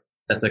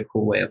a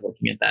cool way of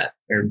looking at that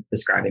or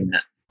describing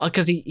that.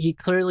 Because he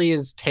clearly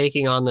is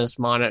taking on this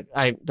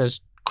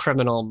this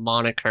criminal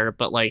moniker,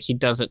 but like he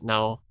doesn't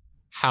know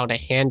how to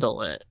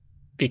handle it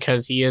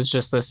because he is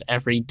just this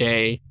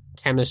everyday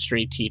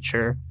chemistry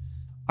teacher.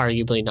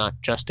 Arguably not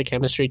just a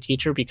chemistry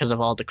teacher because of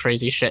all the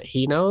crazy shit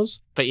he knows.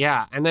 But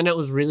yeah, and then it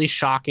was really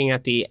shocking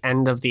at the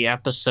end of the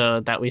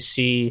episode that we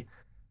see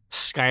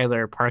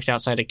Skylar parked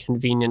outside a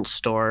convenience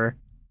store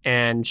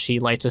and she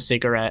lights a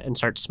cigarette and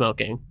starts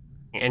smoking.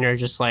 And you're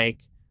just like,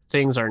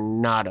 things are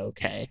not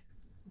okay.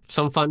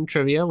 Some fun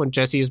trivia when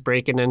Jesse's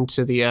breaking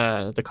into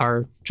the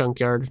car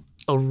junkyard.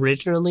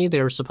 Originally,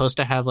 they were supposed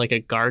to have like a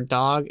guard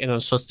dog, and it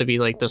was supposed to be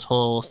like this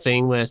whole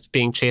thing with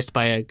being chased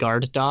by a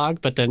guard dog,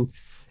 but then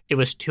it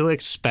was too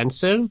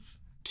expensive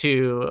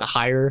to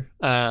hire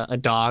a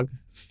dog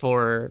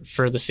for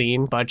the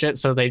scene budget,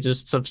 so they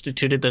just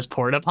substituted this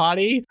porta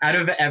potty. Out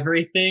of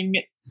everything,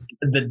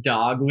 the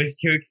dog was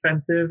too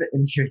expensive.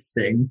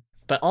 Interesting.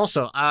 But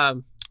also,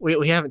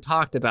 we haven't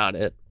talked about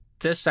it.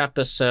 This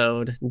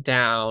episode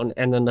down,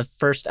 and then the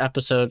first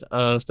episode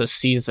of the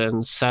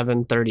season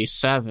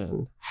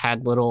 737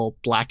 had little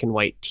black and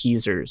white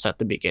teasers at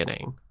the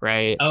beginning,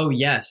 right? Oh,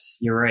 yes,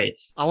 you're right.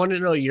 I want to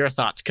know your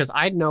thoughts because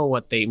I know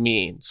what they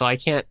mean, so I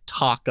can't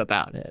talk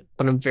about it.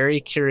 But I'm very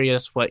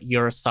curious what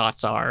your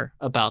thoughts are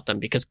about them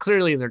because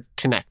clearly they're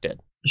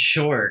connected.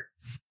 Sure.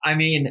 I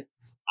mean,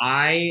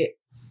 I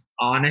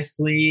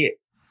honestly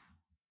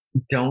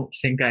don't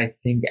think I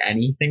think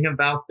anything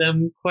about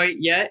them quite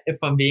yet, if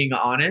I'm being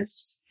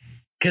honest.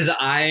 Because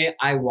I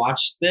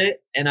watched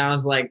it and I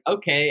was like,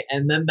 okay,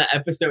 and then the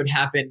episode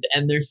happened,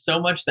 and there's so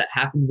much that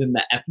happens in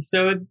the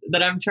episodes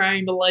that I'm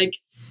trying to like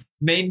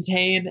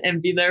maintain and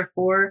be there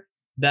for,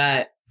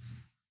 that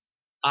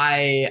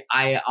I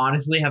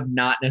honestly have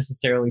not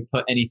necessarily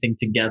put anything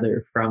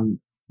together from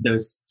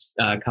those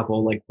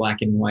couple like black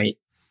and white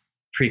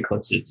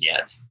pre-clipses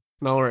yet.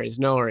 No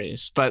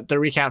worries. But the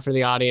recap for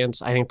the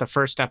audience, I think the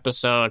first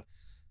episode,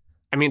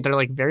 I mean, they're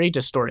like very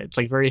distorted. It's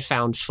like very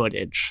found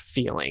footage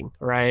feeling,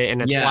 right?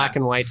 And it's black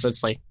and white, so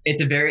it's like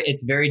it's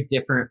very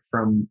different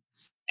from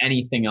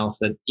anything else,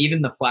 that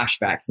even the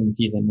flashbacks in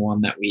season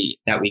 1 that we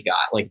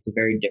got. Like, it's a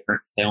very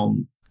different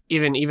film.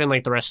 Even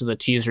like the rest of the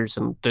teasers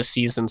in this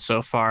season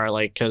so far,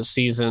 like because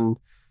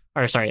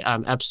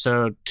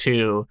episode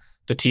 2,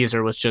 the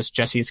teaser was just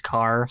Jesse's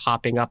car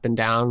hopping up and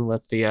down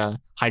with the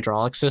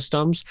hydraulic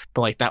systems,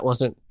 but like that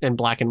wasn't in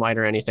black and white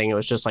or anything. It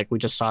was just like we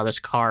just saw this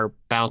car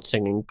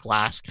bouncing and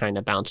glass kind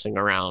of bouncing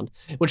around,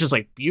 which is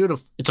like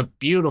beautiful. It's a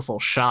beautiful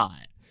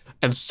shot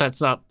and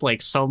sets up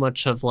like so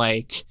much of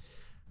like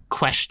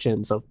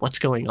questions of what's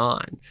going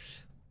on.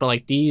 But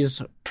like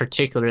these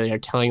particularly are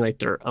telling like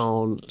their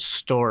own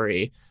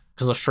story,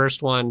 because the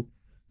first one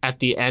at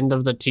the end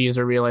of the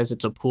teaser realize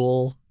it's a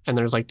pool and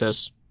there's like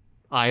this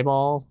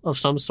eyeball of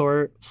some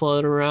sort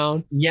floating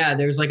around. Yeah,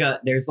 there's like the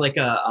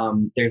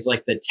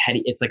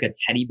teddy, it's like a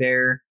teddy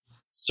bear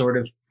sort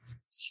of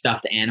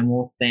stuffed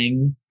animal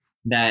thing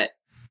that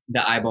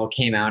the eyeball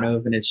came out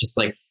of, and it's just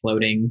like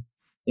floating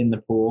in the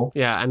pool.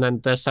 Yeah, and then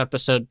this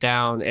episode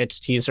down, its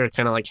teaser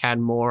kind of like had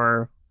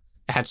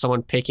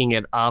someone picking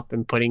it up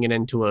and putting it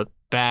into a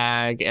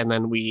bag, and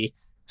then we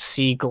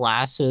see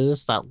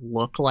glasses that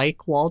look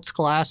like Walt's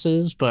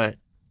glasses but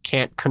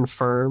can't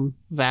confirm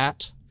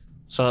that.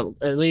 So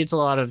it leads a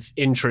lot of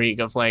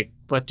intrigue of like,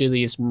 what do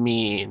these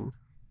mean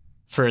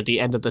for the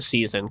end of the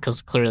season?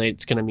 Because clearly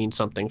it's going to mean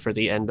something for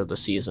the end of the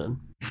season.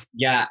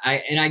 Yeah,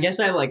 I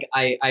guess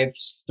I've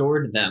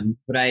stored them,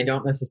 but I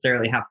don't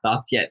necessarily have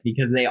thoughts yet,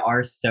 because they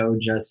are so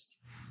just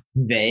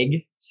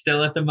vague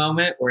still at the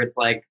moment, where it's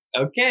like,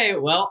 okay,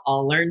 well,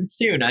 I'll learn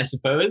soon, I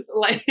suppose.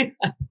 Like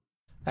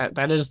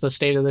that is the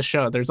state of the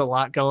show. There's a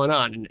lot going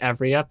on in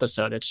every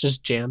episode. It's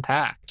just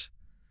jam-packed.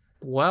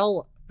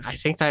 Well, I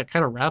think that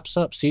kind of wraps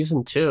up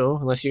season 2,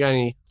 unless you got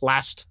any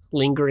last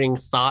lingering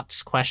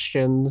thoughts,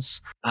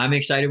 questions. I'm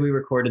excited we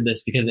recorded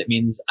this, because it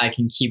means I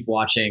can keep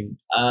watching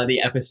the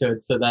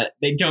episodes so that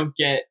they don't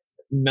get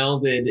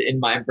melded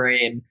in my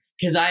brain.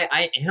 Because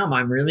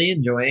I'm really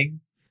enjoying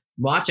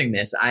watching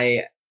this.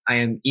 I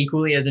am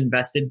equally as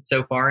invested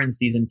so far in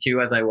season 2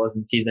 as I was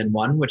in season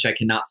 1, which I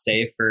cannot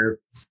say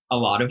for a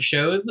lot of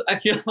shows, I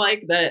feel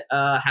like, that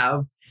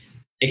have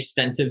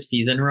extensive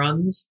season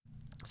runs.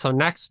 So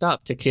next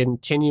up, to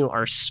continue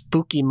our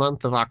spooky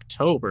month of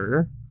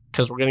October,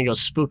 because we're going to go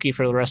spooky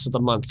for the rest of the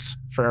month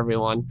for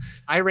everyone,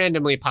 I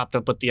randomly popped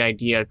up with the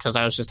idea because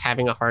I was just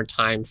having a hard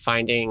time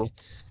finding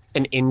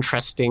an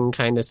interesting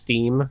kind of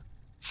theme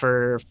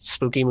for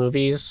spooky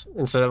movies,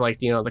 instead of like,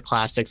 the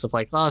classics of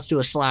like, oh, let's do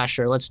a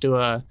slasher, let's do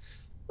a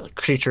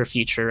creature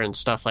feature and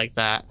stuff like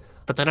that.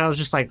 But then I was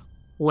just like,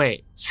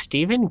 wait,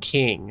 Stephen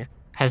King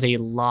has a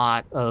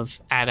lot of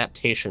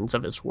adaptations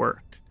of his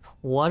work.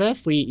 What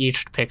if we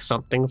each pick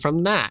something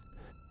from that?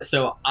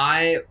 So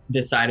I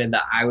decided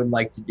that I would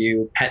like to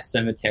do Pet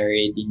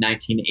Sematary, the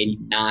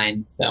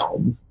 1989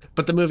 film.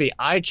 But the movie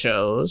I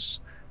chose,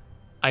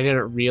 I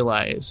didn't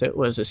realize it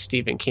was a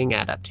Stephen King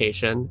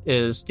adaptation,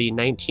 is the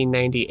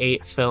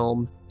 1998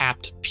 film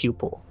Apt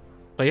Pupil.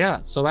 But yeah,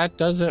 so that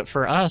does it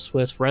for us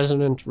with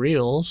Resonant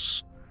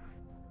Reels.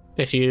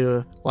 If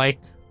you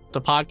like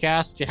the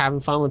podcast, you're having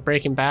fun with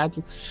Breaking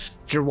Bad,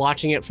 if you're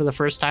watching it for the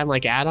first time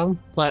like Adam,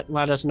 let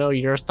us know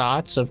your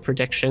thoughts of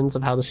predictions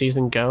of how the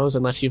season goes,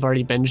 unless you've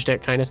already binged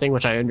it kind of thing,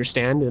 which I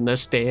understand in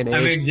this day and age.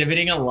 I'm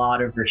exhibiting a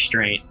lot of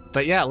restraint.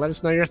 But yeah, let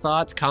us know your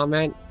thoughts,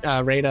 comment,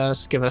 rate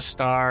us, give us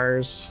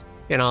stars,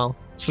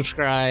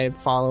 subscribe,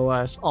 follow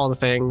us, all the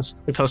things.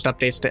 We post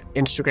updates to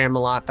Instagram a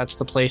lot. That's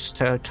the place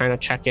to kind of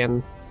check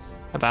in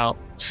about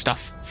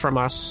stuff from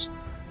us.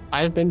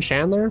 I've been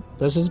Chandler.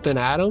 This has been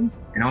Adam.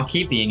 And I'll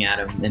keep being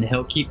Adam, and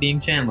he'll keep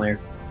being Chandler.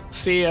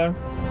 See ya.